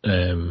minute.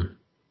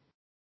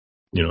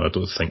 I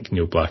don't think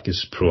Neil Black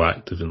is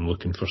proactive in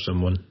looking for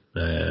someone.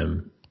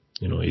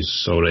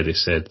 He's already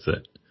said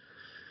that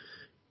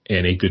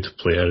any good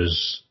player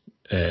is,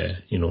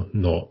 they're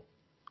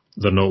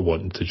not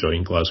wanting to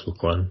join Glasgow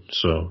Clan.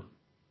 So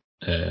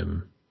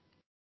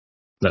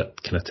that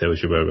kind of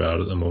tells you where we are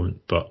at the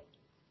moment. But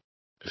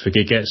if we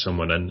could get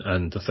someone in,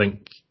 and I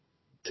think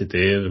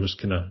today there was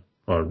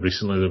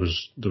recently there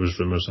was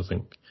rumours, I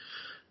think,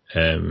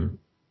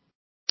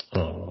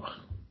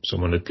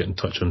 someone had got in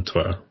touch on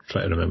Twitter,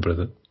 trying to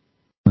remember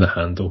the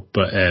handle,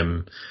 but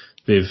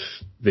they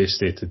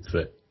stated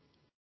that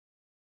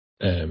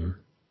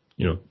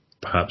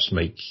perhaps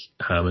Mike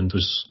Hammond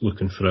was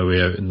looking for a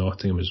way out in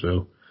Nottingham as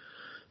well,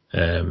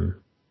 and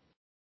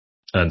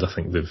I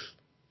think they've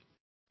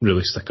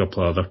released a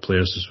couple of other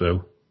players as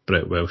well,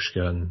 Brett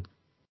Welshka and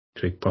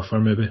Craig Puffer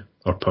maybe,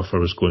 or Puffer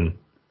was going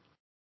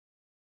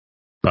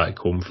back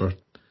home for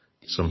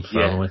some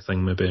family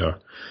thing maybe,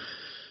 or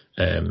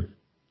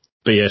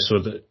but yeah, so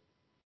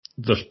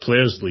there's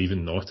players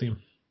leaving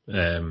Nottingham.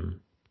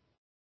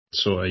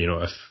 So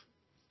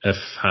if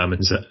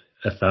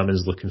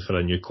Hammond's looking for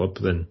a new club,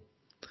 then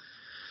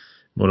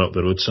more up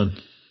the road, son.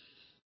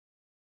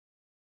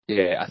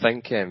 Yeah, I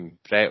think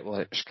Brett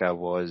Welshka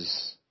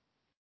was,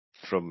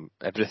 from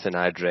everything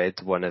I'd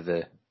read, one of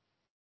the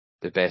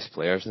best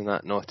players in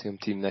that Nottingham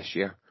team this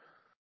year.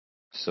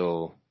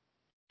 So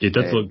he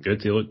did look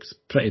good. He looked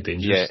pretty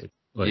dangerous.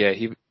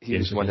 He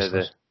was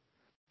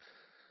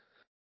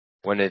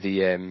one of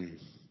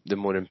the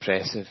more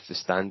impressive, the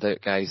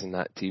standout guys in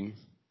that team.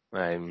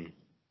 And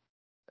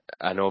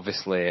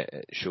obviously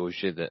it shows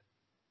you that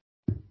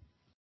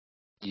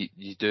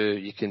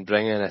you can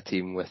bring in a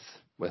team with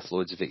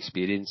loads of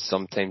experience.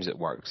 Sometimes it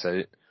works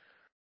out,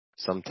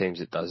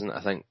 sometimes it doesn't.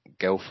 I think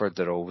Guildford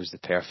are always the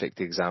perfect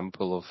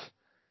example of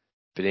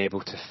being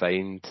able to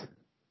find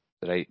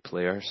the right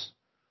players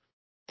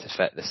to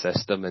fit the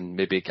system, and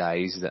maybe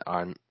guys that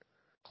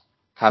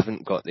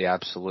haven't got the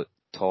absolute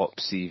top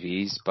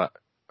CVs but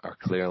are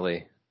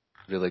clearly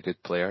really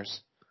good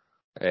players.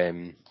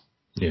 And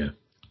there's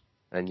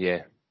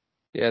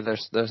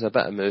a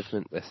bit of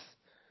movement with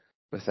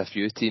a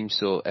few teams.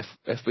 So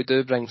if we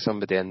do bring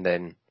somebody in,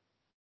 then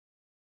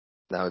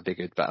that would be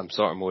good. But I'm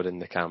sort of more in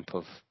the camp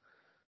of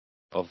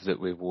that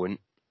we won't,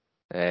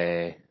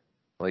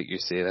 like you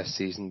say, this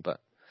season. But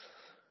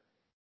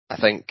I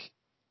think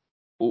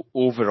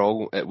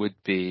overall it would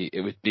be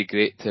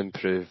great to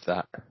improve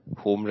that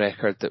home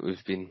record that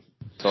we've been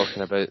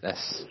talking about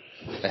this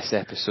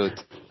episode.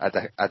 I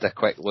had a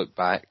quick look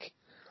back.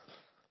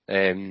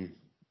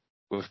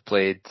 We've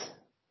played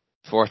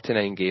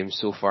 49 games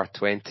so far,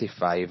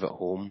 25 at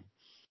home,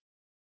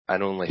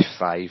 and only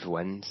 5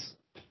 wins.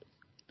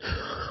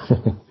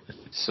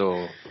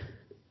 So,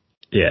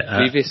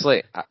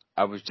 previously,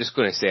 I was just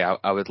going to say,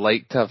 I would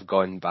like to have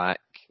gone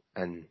back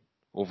and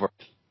over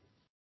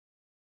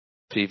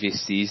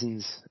previous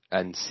seasons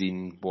and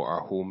seen what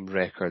our home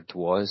record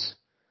was.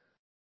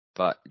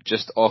 But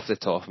just off the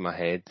top of my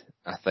head,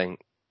 I think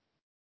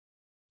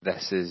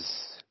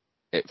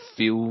it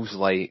feels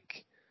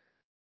like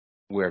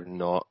we're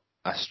not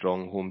a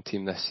strong home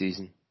team this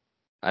season.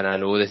 And I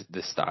know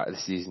the start of the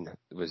season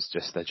was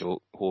just a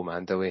joke, home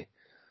and away.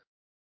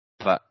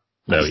 But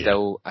I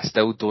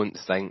still don't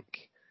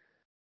think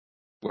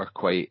we're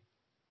quite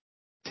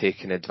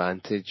taken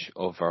advantage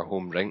of our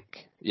home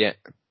rink yet.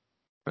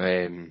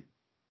 And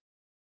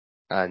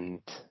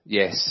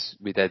yes,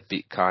 we did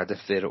beat Cardiff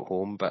there at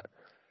home, but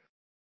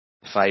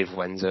 5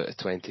 wins out of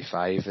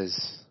 25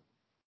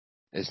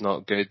 is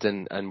not good,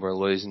 and we're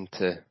losing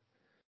to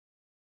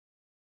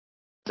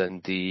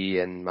Dundee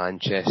and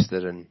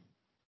Manchester and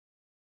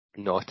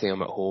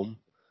Nottingham at home.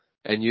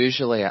 And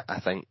usually I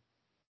think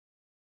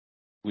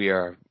we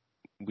are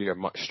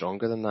much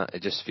stronger than that.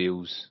 It just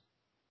feels,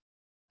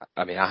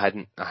 I mean, I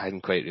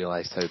hadn't quite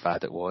realised how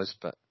bad it was,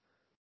 but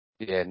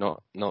yeah,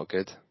 not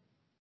good.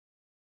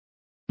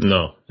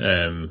 No,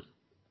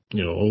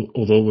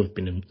 although we've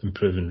been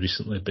improving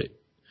recently, but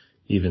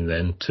even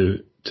then,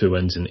 two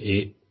wins in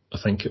 8, I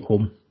think, at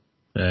home,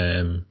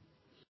 and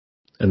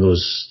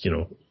those,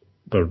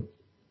 were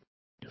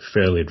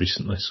fairly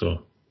recently.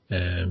 So,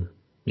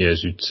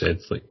 as you'd said,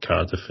 like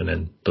Cardiff and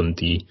then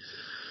Dundee.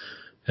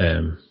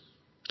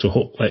 So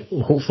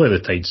hopefully the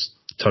tide's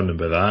turning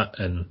by that,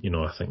 and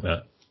I think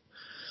that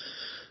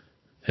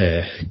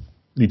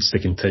needs to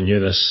continue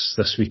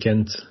this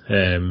weekend.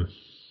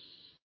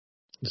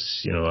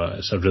 It's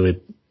a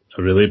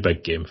really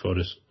big game for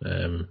us.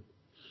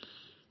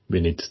 We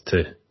need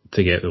to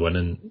get the win,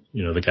 and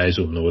the guys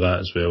will know that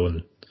as well.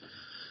 And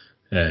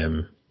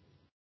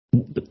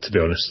but to be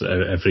honest,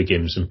 every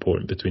game is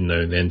important between now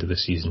and the end of the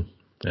season.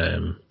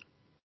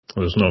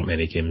 There's not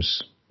many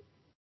games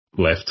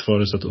left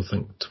for us. I don't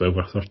think 12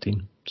 or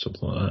 13,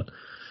 something like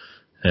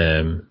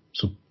that.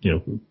 So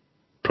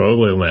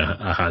probably only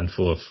a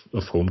handful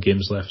of home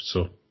games left.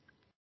 So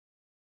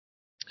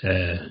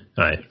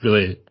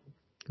really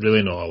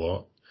not a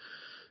lot.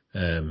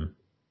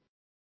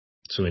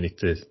 So we need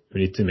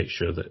to make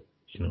sure that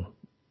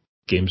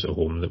games at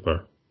home that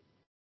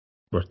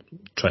we're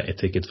trying to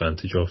take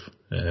advantage of.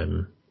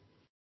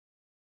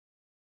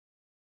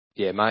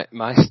 Yeah,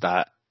 my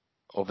stat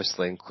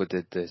obviously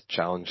included the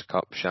Challenge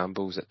Cup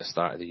shambles at the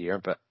start of the year,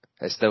 but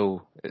it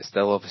still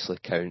obviously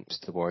counts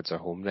towards our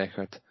home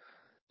record.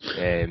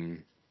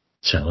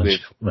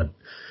 Challenge, man.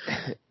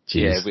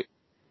 Yeah,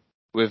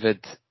 we've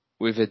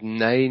had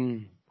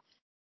 9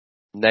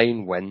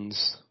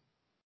 wins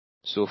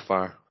so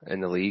far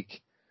in the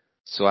league.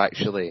 So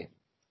actually,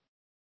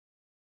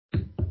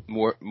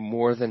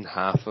 more than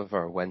half of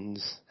our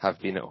wins have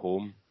been at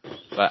home.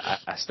 But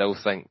I still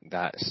think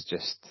that's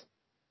just.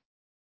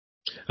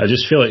 I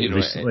just feel like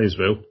recently as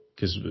well,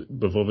 because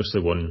we've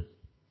obviously won.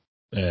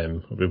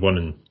 We won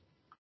in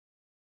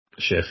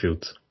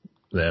Sheffield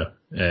there.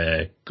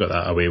 Got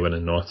that away win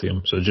in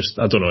Nottingham. So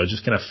I don't know. I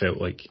just kind of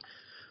felt like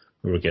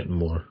we were getting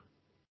more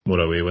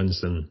away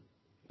wins than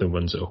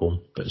wins at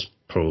home, but it's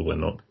probably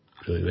not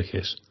really the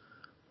case.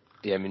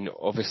 Yeah, I mean,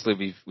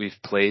 obviously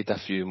we've played a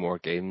few more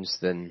games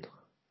than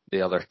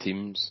the other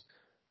teams,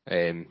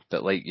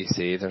 but like you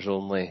say, there's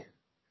only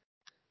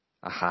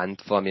a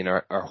handful. I mean,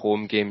 our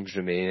home games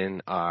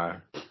remaining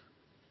are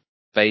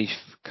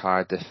Fife,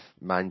 Cardiff,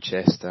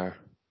 Manchester,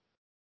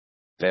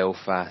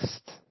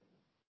 Belfast,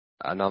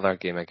 another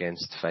game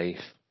against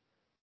Fife,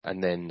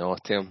 and then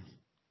Nottingham.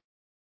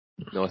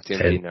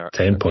 Being our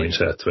 10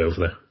 points out of 12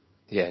 there.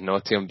 Yeah,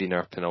 Nottingham being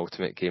our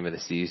penultimate game of the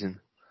season.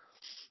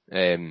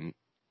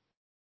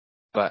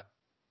 But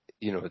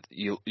you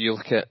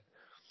look at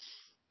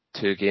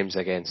 2 games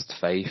against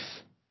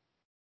Fife,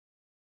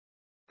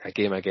 a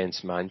game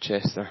against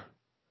Manchester.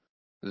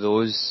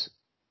 Those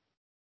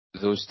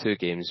 2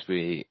 games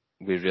we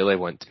really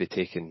want to be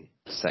taking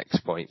 6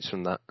 points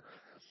from that.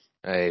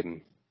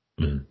 And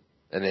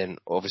then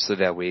obviously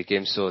the away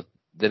games. So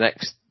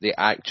the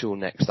actual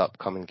next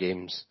upcoming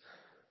games,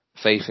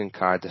 Fife and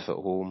Cardiff at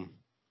home,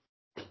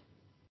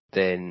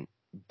 then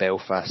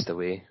Belfast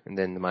away, and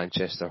then the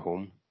Manchester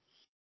home.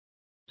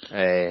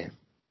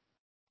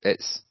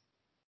 It's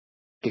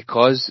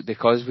because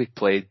we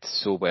played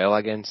so well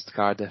against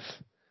Cardiff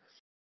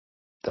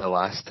the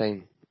last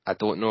time. I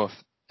don't know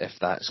if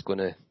that's going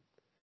to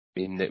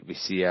mean that we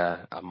see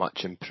a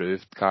much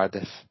improved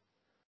Cardiff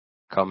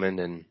coming,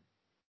 and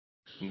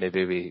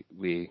maybe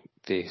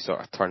they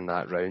sort of turn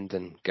that round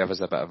and give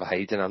us a bit of a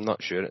hiding. I'm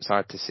not sure. It's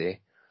hard to say,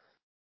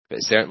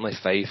 but certainly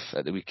Fife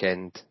at the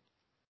weekend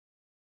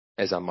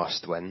is a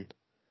must win,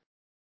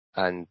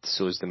 and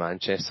so is the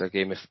Manchester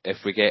game. If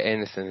we get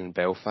anything in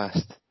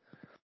Belfast,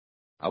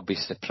 I'll be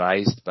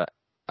surprised, but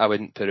I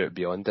wouldn't put it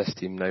beyond this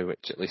team now,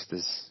 which at least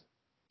is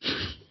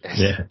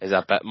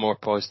a bit more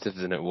positive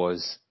than it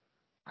was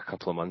a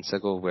couple of months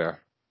ago,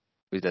 where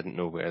we didn't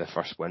know where the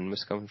first win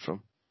was coming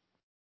from.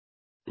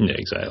 Yeah,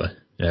 exactly.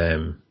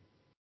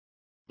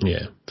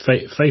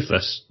 Fife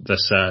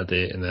this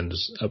Saturday, and then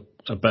there's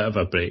a bit of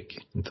a break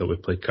until we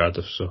play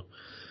Cardiff. So,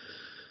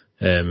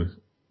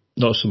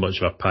 not so much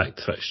of a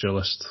packed fixture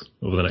list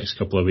over the next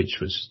couple of weeks,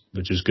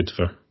 which is good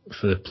for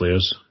the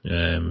players.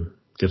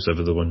 Gives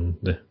everyone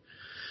the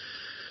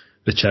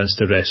chance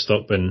to rest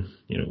up, and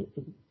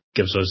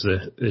gives us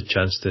the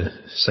chance to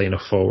sign a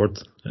forward.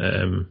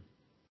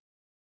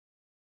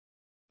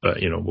 But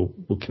we'll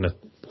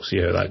see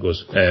how that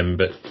goes.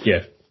 But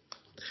yeah,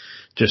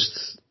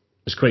 just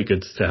it's quite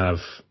good to have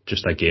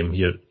just a game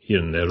here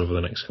and there over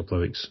the next couple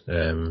of weeks.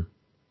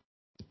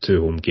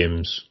 2 home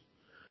games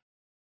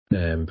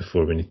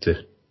before we need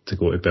to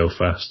go to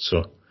Belfast.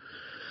 So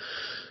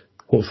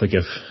hopefully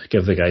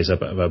give the guys a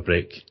bit of a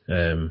break.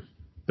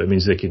 But it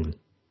means they can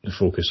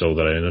focus all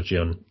their energy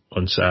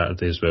on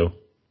Saturday as well.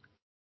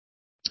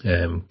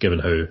 Given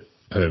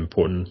how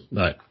important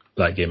that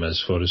game is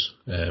for us.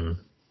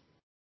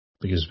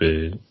 Because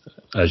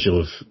as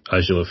you'll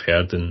have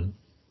heard in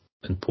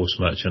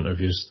post-match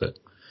interviews, that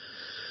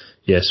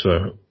yes,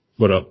 we're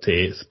up to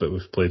 8th, but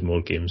we've played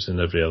more games than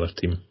every other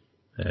team,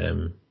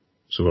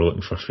 so we're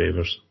looking for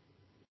favours.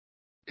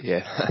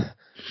 Yeah,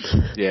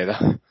 yeah,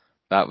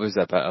 that was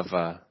a bit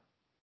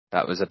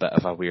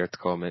of a weird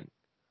comment.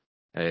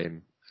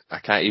 I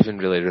can't even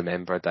really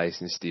remember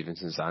Dyson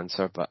Stevenson's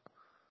answer, but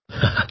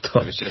it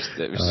was just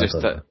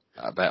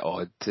a bit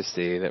odd to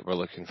say that we're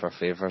looking for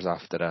favours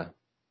after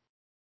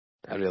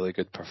a really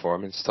good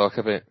performance. Talk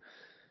about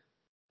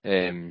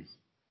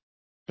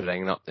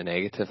bringing up the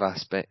negative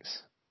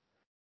aspects.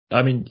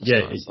 I mean,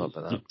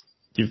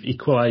 you've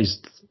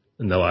equalised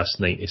in the last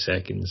 90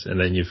 seconds, and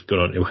then you've gone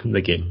on to win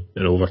the game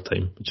in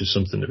overtime, which is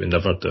something that we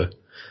never do.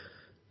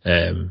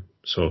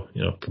 So,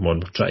 come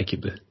on, we're trying to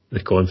keep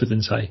the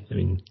confidence high. I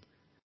mean,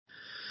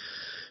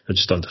 I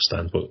just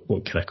understand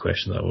what kind of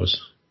question that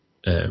was.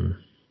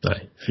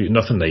 If you've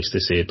nothing nice to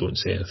say, don't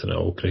say anything at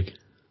all, Craig.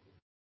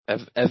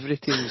 Every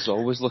team's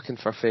always looking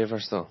for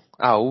favours, though.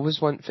 I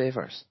always want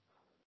favours,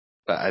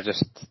 but I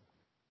just,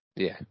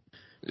 yeah.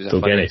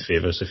 Don't get any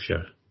favours if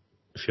you're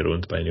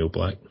owned by Neil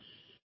Black.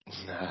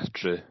 Nah,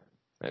 true.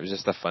 It was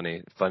just a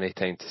funny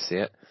time to say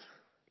it.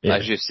 Yeah.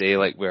 As you say,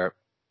 like we're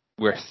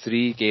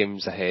 3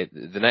 games ahead.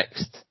 The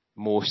next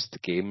most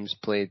games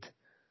played,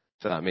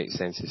 if that makes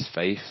sense, is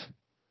Fife.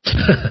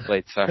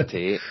 Played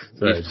 38.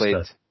 We've played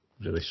a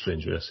really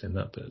strange way of saying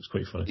that, but it's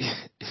quite funny.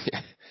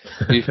 Yeah.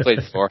 We've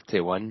played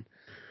 41.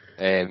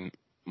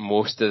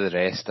 Most of the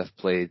rest have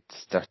played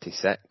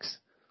 36.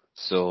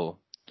 So,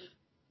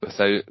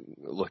 without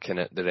looking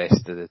at the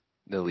rest of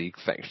the league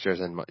fixtures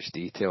in much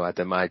detail, I'd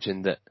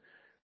imagine that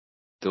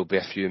there'll be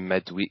a few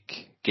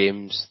midweek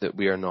games that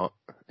we are not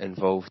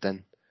involved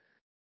in.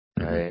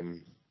 Mm-hmm.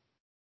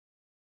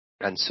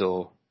 And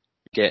so,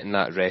 getting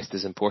that rest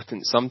is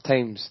important.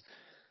 Sometimes,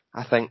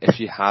 I think if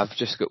you have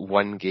just got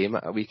one game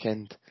at a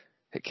weekend,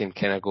 it can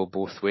kind of go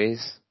both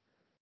ways.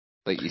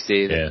 Like you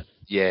say, that,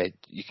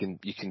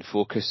 you can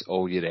focus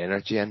all your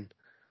energy in,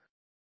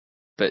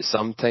 but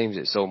sometimes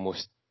it's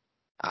almost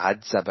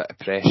adds a bit of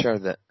pressure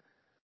that,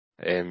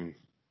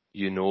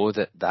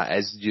 that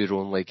is your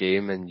only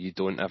game and you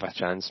don't have a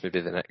chance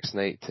maybe the next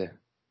night to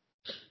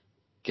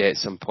get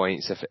some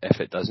points if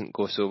it doesn't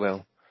go so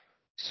well.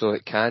 So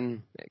it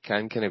can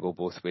kind of go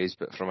both ways,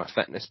 but from a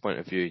fitness point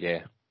of view,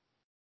 yeah,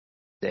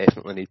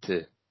 definitely need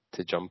to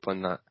jump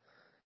on that.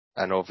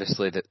 And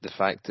obviously the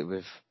fact that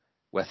we've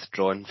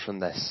withdrawn from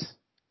this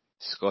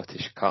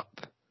Scottish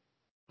Cup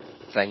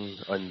thing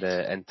on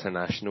the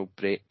international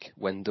break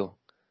window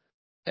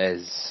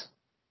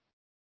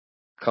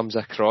comes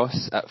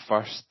across at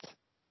first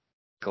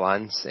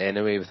glance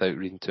anyway, without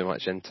reading too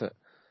much into it,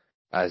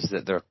 as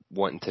that they're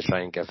wanting to try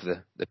and give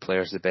the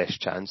players the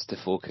best chance to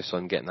focus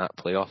on getting that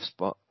playoff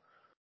spot.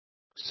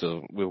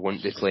 So we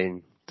won't be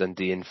playing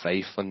Dundee and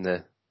Fife on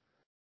the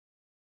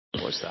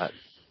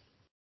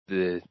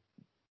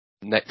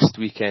next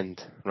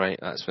weekend, right?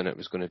 That's when it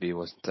was going to be,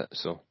 wasn't it?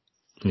 So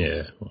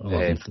yeah,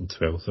 11th and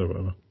 12th or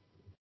whatever.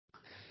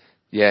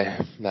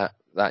 Yeah,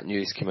 that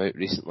news came out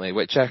recently,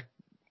 which I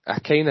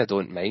kind of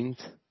don't mind.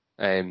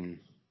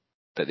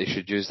 But they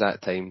should use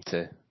that time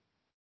to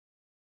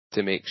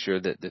make sure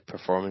that the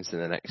performance in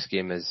the next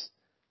game is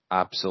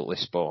absolutely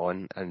spot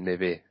on, and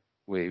maybe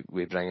we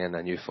bring in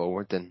a new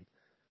forward and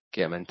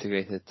get them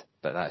integrated.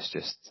 But that's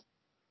just.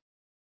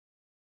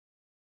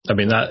 I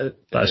mean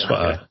that's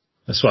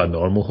what a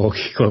normal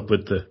hockey club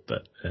would do,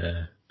 but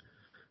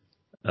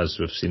as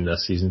we've seen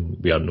this season,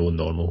 we are no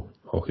normal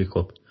hockey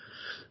club.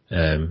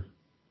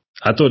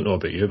 I don't know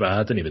about you, but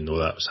I didn't even know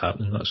that was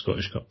happening, that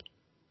Scottish Cup.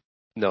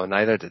 No,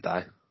 neither did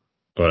I.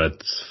 Or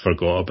I'd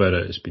forgot about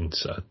it. It's been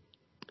sort of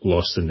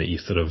lost in the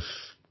ether of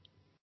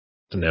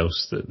something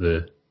else that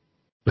the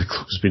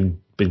club's been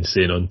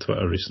saying on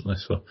Twitter recently.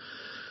 So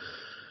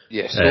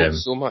yeah,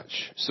 so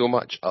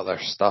much other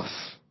stuff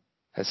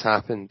has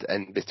happened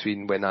in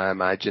between when I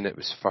imagine it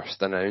was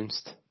first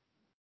announced.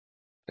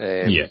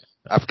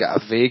 I've got a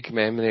vague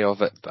memory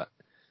of it, but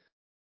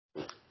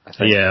I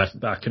think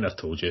I couldn't have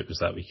told you it was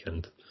that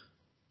weekend.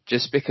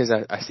 Just because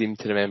I seem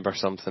to remember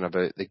something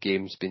about the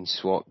games being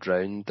swapped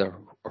round or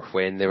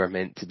when they were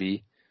meant to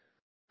be.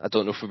 I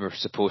don't know if we were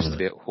supposed to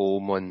be at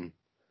home on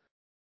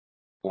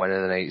one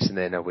of the nights and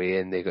then away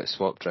and they got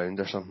swapped round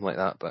or something like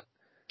that, but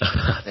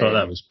I thought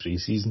that was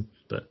pre-season,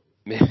 but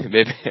maybe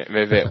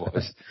it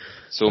was.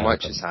 So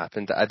much has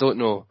happened. I don't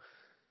know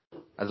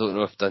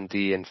if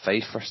Dundee and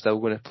Fife are still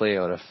going to play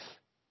or if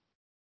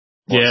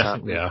I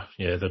think they are.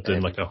 Yeah, they're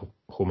doing like a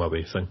home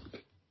away thing.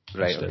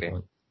 Right, okay.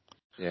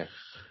 Yeah.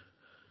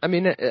 I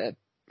mean, I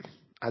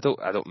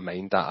don't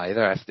mind that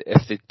either.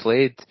 If they'd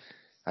played,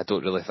 I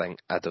don't really think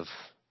I'd have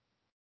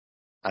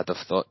I'd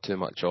have thought too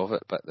much of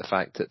it, but the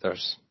fact that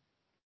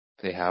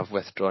they have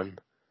withdrawn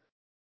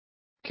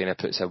kind of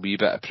puts a wee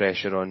bit of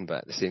pressure on, but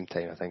at the same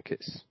time I think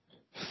it's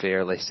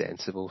fairly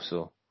sensible,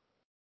 so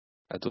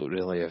I don't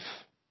really have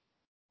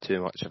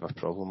too much of a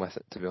problem with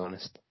it, to be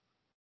honest.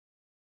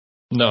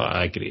 No,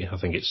 I agree. I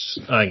think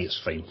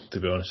it's fine, to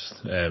be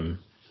honest.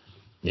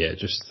 Yeah,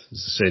 just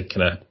as I said,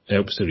 kind of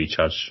helps to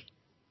recharge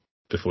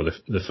before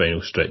the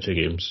final stretch of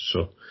games.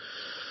 So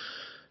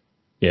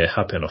yeah,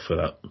 happy enough with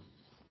that.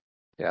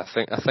 Yeah,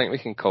 I think we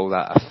can call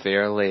that a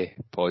fairly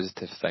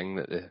positive thing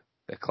that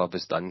the club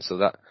has done. So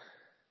that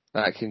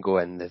can go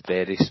in the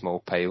very small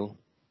pile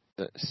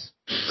that's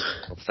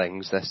of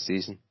things this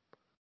season.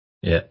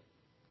 Yeah,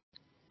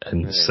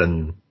 and it's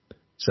in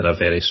a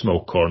very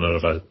small corner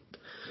of a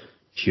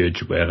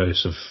huge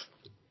warehouse of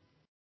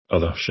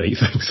other shite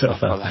things that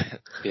have happened.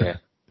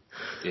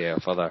 Yeah,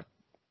 of other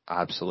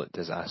absolute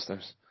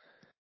disasters.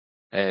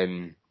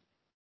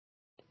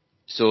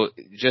 So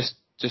just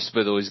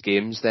for those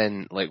games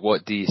then, like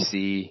what do you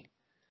see,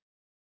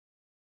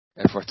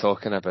 if we're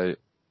talking about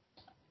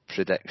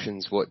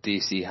predictions, what do you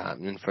see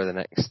happening for the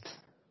next,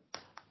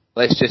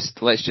 let's just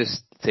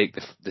take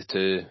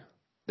the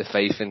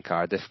Fife and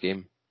Cardiff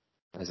game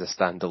as a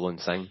standalone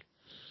thing.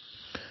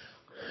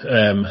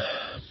 I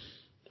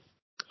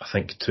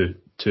think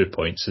 2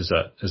 points is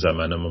a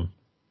minimum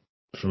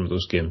from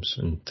those games,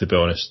 and to be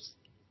honest,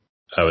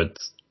 I would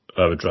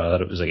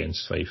rather it was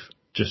against Fife,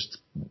 just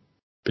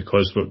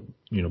because we're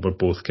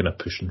both kind of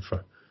pushing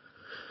for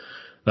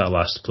that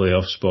last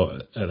playoff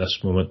spot at this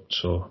moment.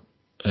 So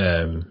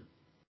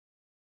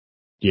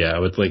yeah, I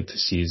would like to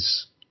see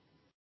us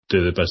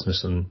do the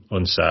business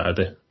on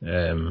Saturday.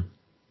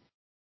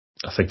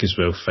 I think as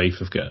well Fife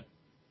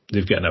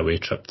they've got an away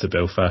trip to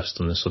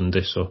Belfast on the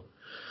Sunday, so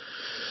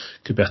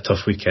it could be a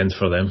tough weekend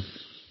for them.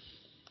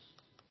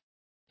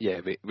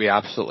 Yeah, we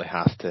absolutely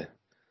have to.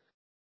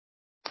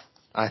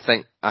 I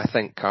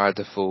think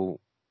Cardiff will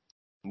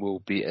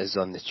beat us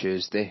on the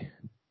Tuesday,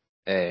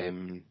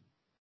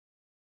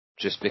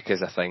 just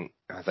because I think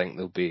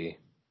they'll be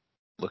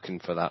looking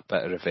for that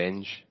bit of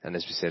revenge, and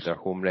as we said, our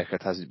home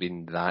record hasn't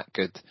been that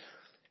good,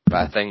 but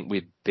I think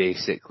we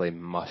basically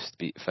must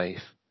beat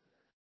Fife,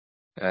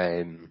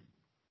 and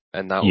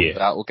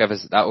that will give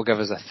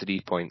us a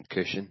 3-point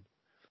cushion,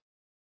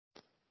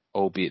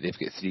 albeit they've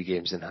got 3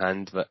 games in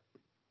hand, but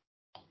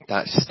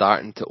that's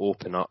starting to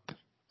open up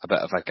a bit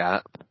of a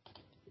gap.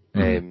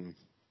 And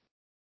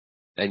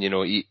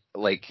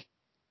like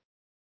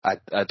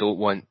I don't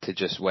want to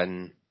just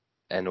win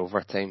in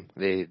overtime.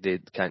 They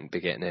can't be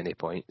getting any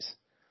points.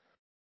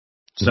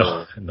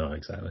 So, no,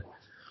 exactly.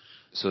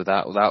 So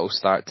that'll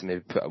start to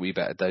maybe put a wee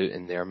bit of doubt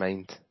in their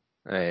mind,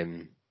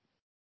 and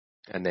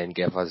then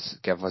give us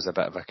a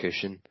bit of a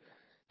cushion.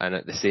 And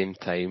at the same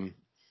time,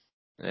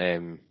 I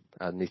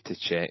need to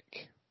check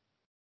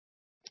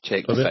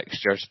the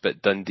fixtures.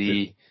 But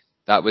Dundee,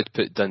 that would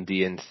put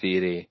Dundee in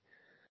theory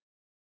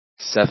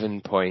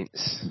 7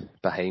 points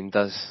behind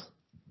us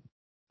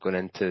going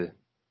into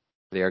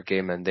their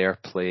game, and they're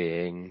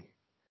playing.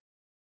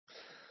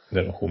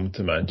 They're home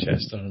to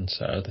Manchester on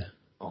Saturday.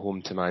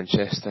 Home to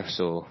Manchester,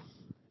 so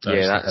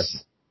I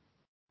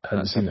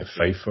hadn't seen that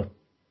Fife were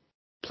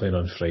playing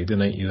on Friday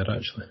night either.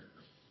 Actually,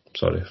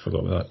 sorry, I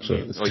forgot about that. So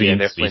it's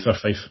 3-3 for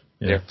Fife.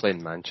 Yeah. They're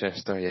playing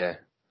Manchester, yeah.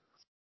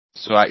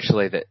 So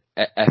actually,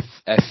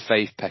 if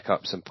Fife pick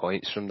up some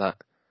points from that,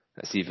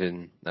 that's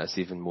even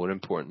more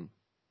important.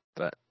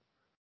 But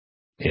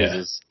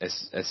as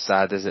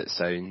sad as it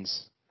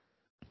sounds,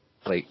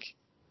 like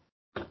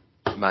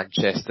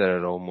Manchester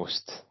are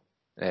almost,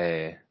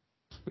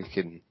 we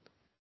can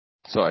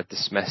sort of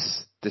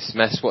dismiss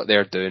what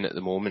they're doing at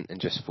the moment and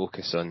just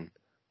focus on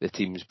the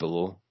teams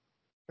below,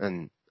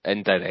 and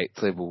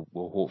indirectly we'll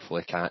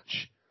hopefully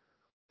catch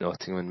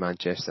Nottingham and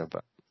Manchester.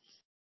 But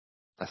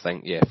I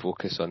think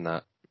focus on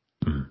that,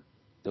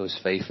 those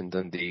Fife and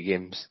Dundee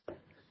games.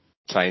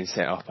 Try and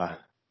set up a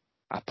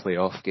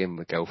playoff game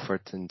with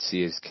Guildford and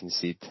see us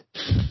concede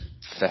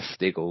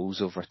 50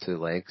 goals over 2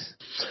 legs.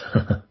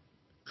 I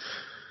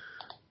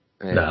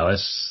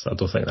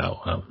don't think that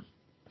will happen.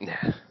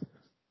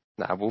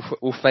 Nah,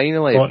 we'll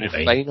finally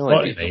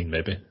 49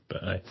 maybe,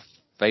 but aye.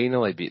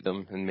 Finally beat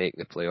them and make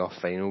the playoff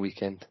final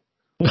weekend.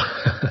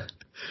 That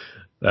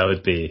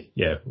would be,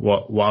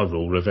 what a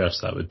role reverse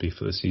that would be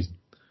for the season.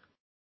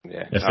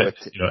 Yeah,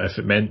 if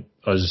it meant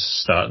us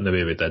starting the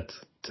way we did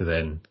to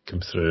then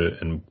come through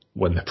and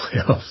win the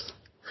playoffs.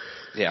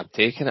 Yeah, I'm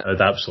taking it.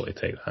 I'd absolutely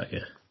take that.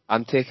 Yeah,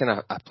 I'm taking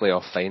a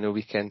playoff final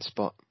weekend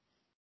spot.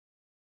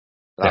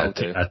 I'd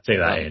take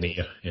that any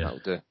year. Yeah, that'll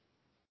do.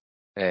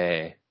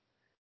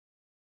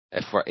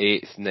 If we're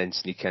 8th and then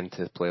sneak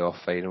into the playoff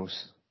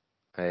finals.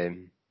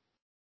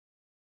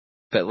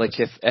 But like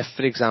if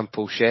for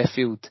example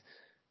Sheffield,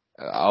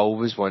 I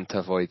always want to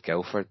avoid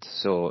Guildford,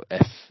 so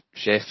if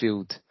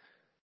Sheffield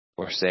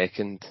were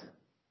second,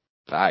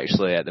 but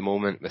actually at the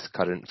moment with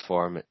current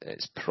form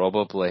it's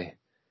probably,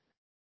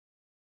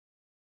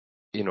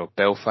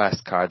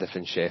 Belfast, Cardiff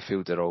and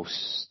Sheffield are all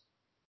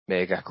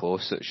mega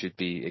close, so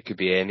it could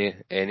be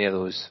any of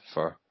those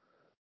for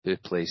who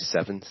plays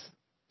seventh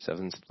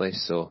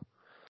place. So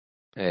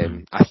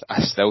I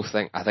still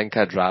think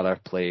I'd rather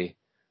play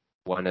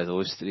one of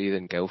those three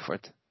than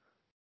Guildford.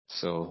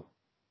 So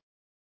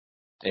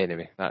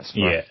anyway, that's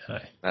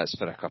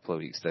for a couple of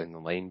weeks down the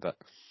line. But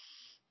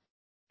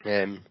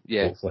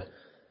hopefully.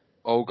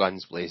 All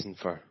guns blazing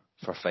for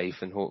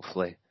Fife, and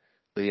hopefully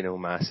Lionel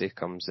Massey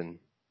comes and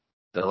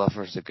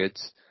delivers the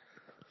goods.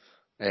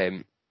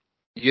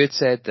 You had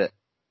said that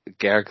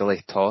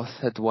Gergely Toth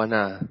had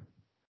won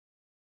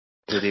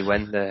did he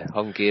win the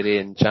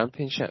Hungarian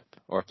Championship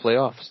or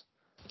playoffs?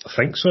 I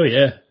think so,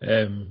 yeah.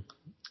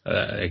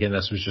 Again,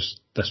 this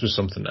was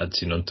something I'd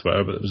seen on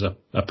Twitter, but it was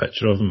a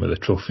picture of him with a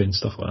trophy and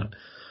stuff like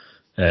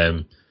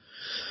that.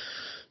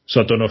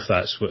 So I don't know if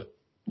that's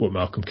what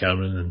Malcolm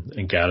Cameron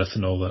and Gareth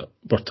and all that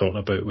were talking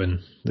about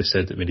when they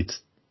said that we need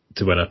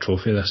to win a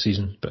trophy this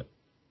season, but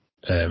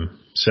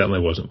certainly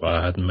wasn't what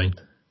I had in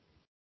mind.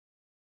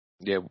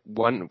 Yeah,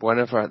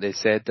 they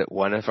said that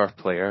one of our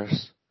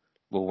players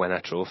will win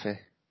a trophy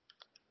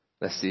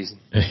this season.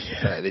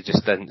 Yeah. They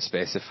just didn't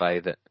specify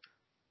that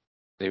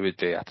they would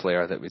be a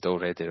player that we'd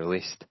already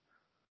released.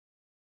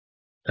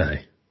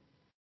 Aye.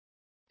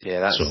 Yeah,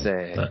 that's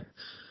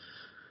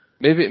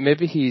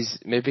maybe he's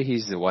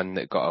the one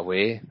that got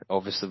away.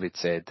 Obviously, we'd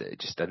said that it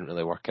just didn't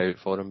really work out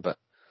for him, but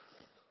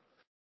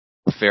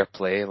fair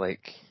play,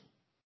 like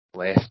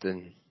left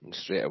and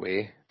straight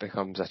away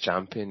becomes a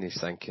champion. He's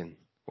thinking,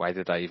 why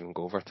did I even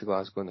go over to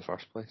Glasgow in the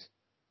first place?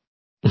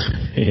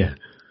 Yeah.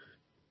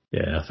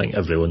 Yeah, I think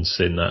everyone's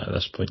saying that at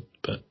this point,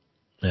 but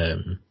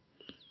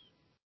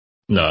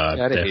no,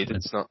 Gary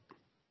Hayden's not.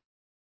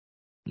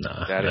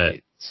 Nah,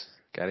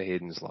 Gary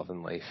Hayden's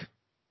loving life.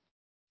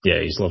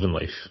 Yeah, he's loving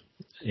life.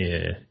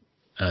 Yeah,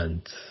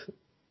 and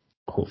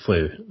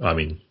hopefully, I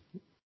mean,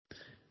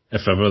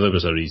 if ever there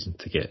was a reason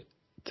to get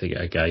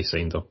a guy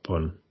signed up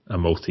on a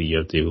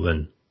multi-year deal,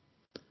 then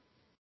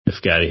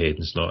if Gary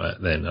Hayden's not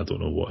it, then I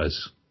don't know what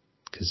is,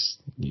 because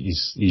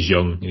he's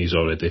young and he's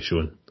already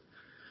shown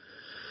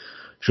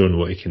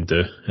what he can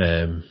do.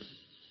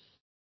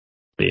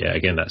 But yeah,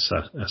 again, that's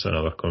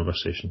another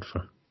conversation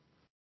for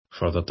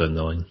further down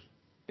the line.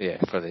 Yeah,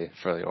 for the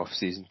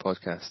off-season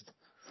podcast.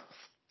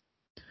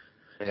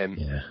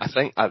 Yeah. I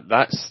think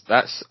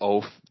that's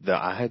all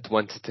that I had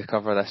wanted to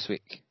cover this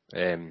week.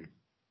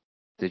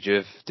 Did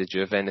you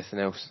have anything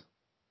else?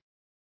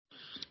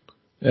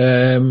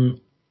 No,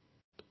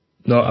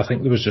 I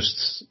think there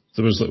was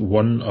like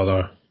one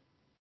other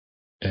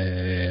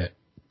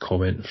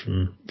comment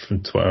from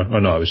Twitter. Oh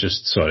no, it was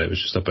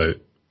just about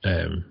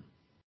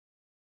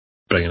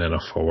bringing in a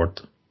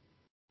forward.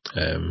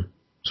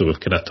 So we've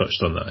kind of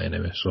touched on that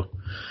anyway. So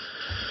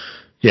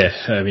yeah,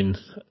 I mean,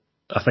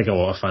 I think a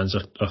lot of fans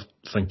are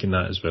thinking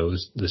that as well,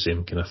 as the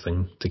same kind of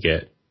thing, to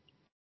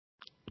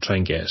try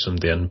and get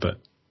somebody in, but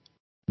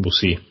we'll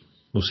see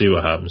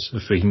what happens.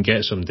 If we can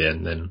get somebody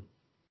in, then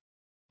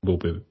we'll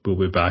be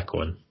back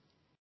on.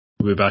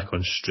 We'll be back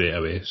on straight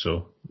away.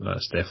 So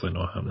that's definitely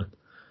not happening.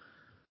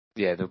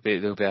 Yeah,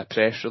 there'll be a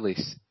press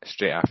release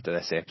straight after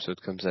this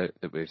episode comes out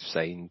that we've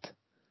signed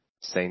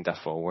a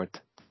forward.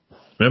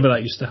 Remember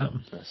that used to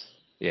happen?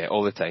 Yeah,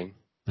 all the time.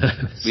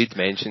 We'd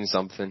mention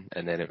something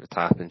and then it would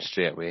happen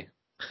straight away.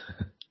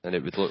 And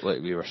it would look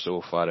like we were so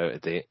far out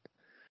of date.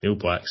 Neil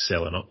Black's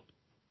selling up.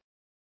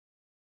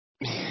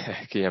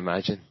 Can you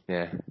imagine?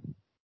 Yeah.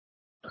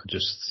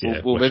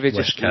 We'll maybe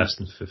just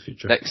casting for the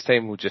future. Next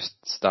time we'll just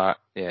start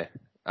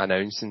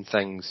announcing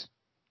things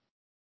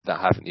that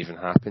haven't even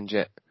happened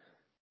yet.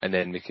 And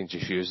then we can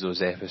just use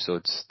those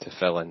episodes to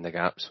fill in the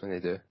gaps when they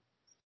do.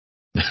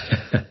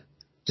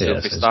 So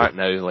if we start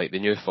now, like the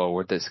new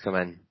forward that's come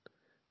in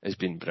has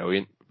been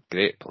brilliant.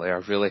 Great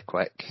player, really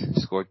quick,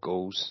 scored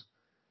goals,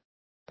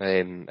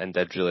 and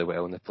did really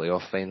well in the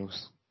playoff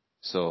finals.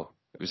 So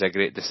it was a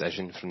great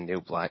decision from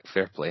Neil Black.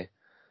 Fair play.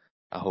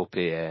 I hope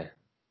he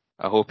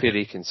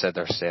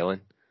reconsiders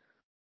selling,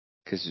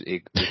 because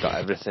he got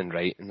everything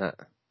right in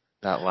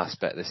that last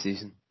bit of the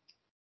season.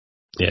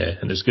 Yeah,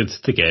 and it's good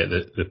to get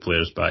the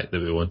players back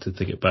that we wanted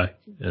to get back,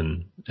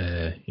 and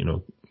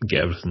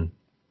get everything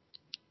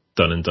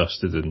done and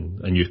dusted,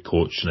 and a new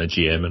coach and a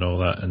GM and all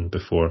that, and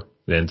before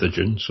the end of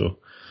June. So,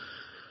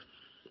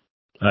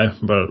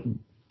 we're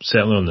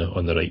certainly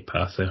on the right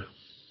path there.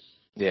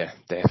 Yeah,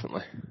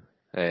 definitely.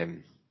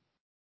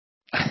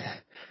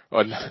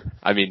 On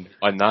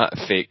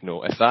that fake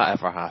note, if that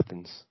ever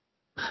happens,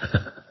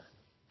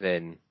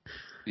 then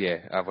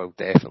yeah, I will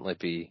definitely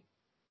be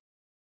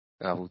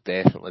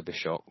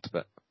shocked.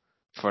 But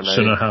for now,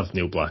 sooner have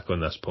Neil Black on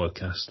this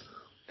podcast.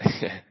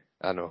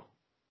 I know.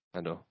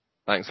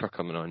 Thanks for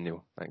coming on,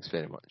 Neil. Thanks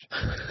very much.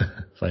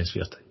 Thanks for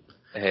your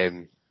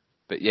time.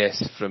 But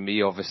yes, from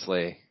me,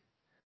 obviously,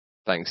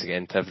 thanks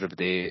again to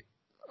everybody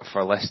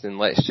for listening.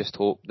 Let's just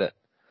hope that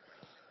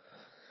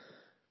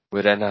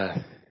we're in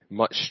a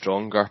much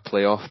stronger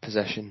playoff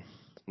position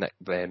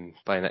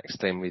by next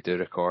time we do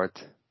record.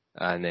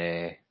 And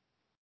the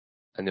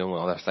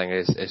only other thing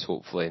is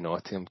hopefully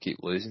Nottingham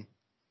keep losing.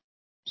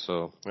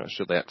 So that's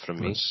really it from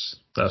me.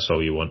 That's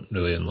all you want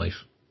really in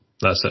life.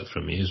 That's it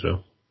from me as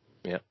well.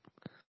 Yeah.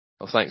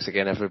 Well, thanks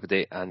again,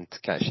 everybody, and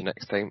catch you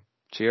next time.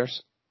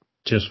 Cheers.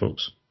 Cheers,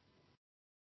 folks.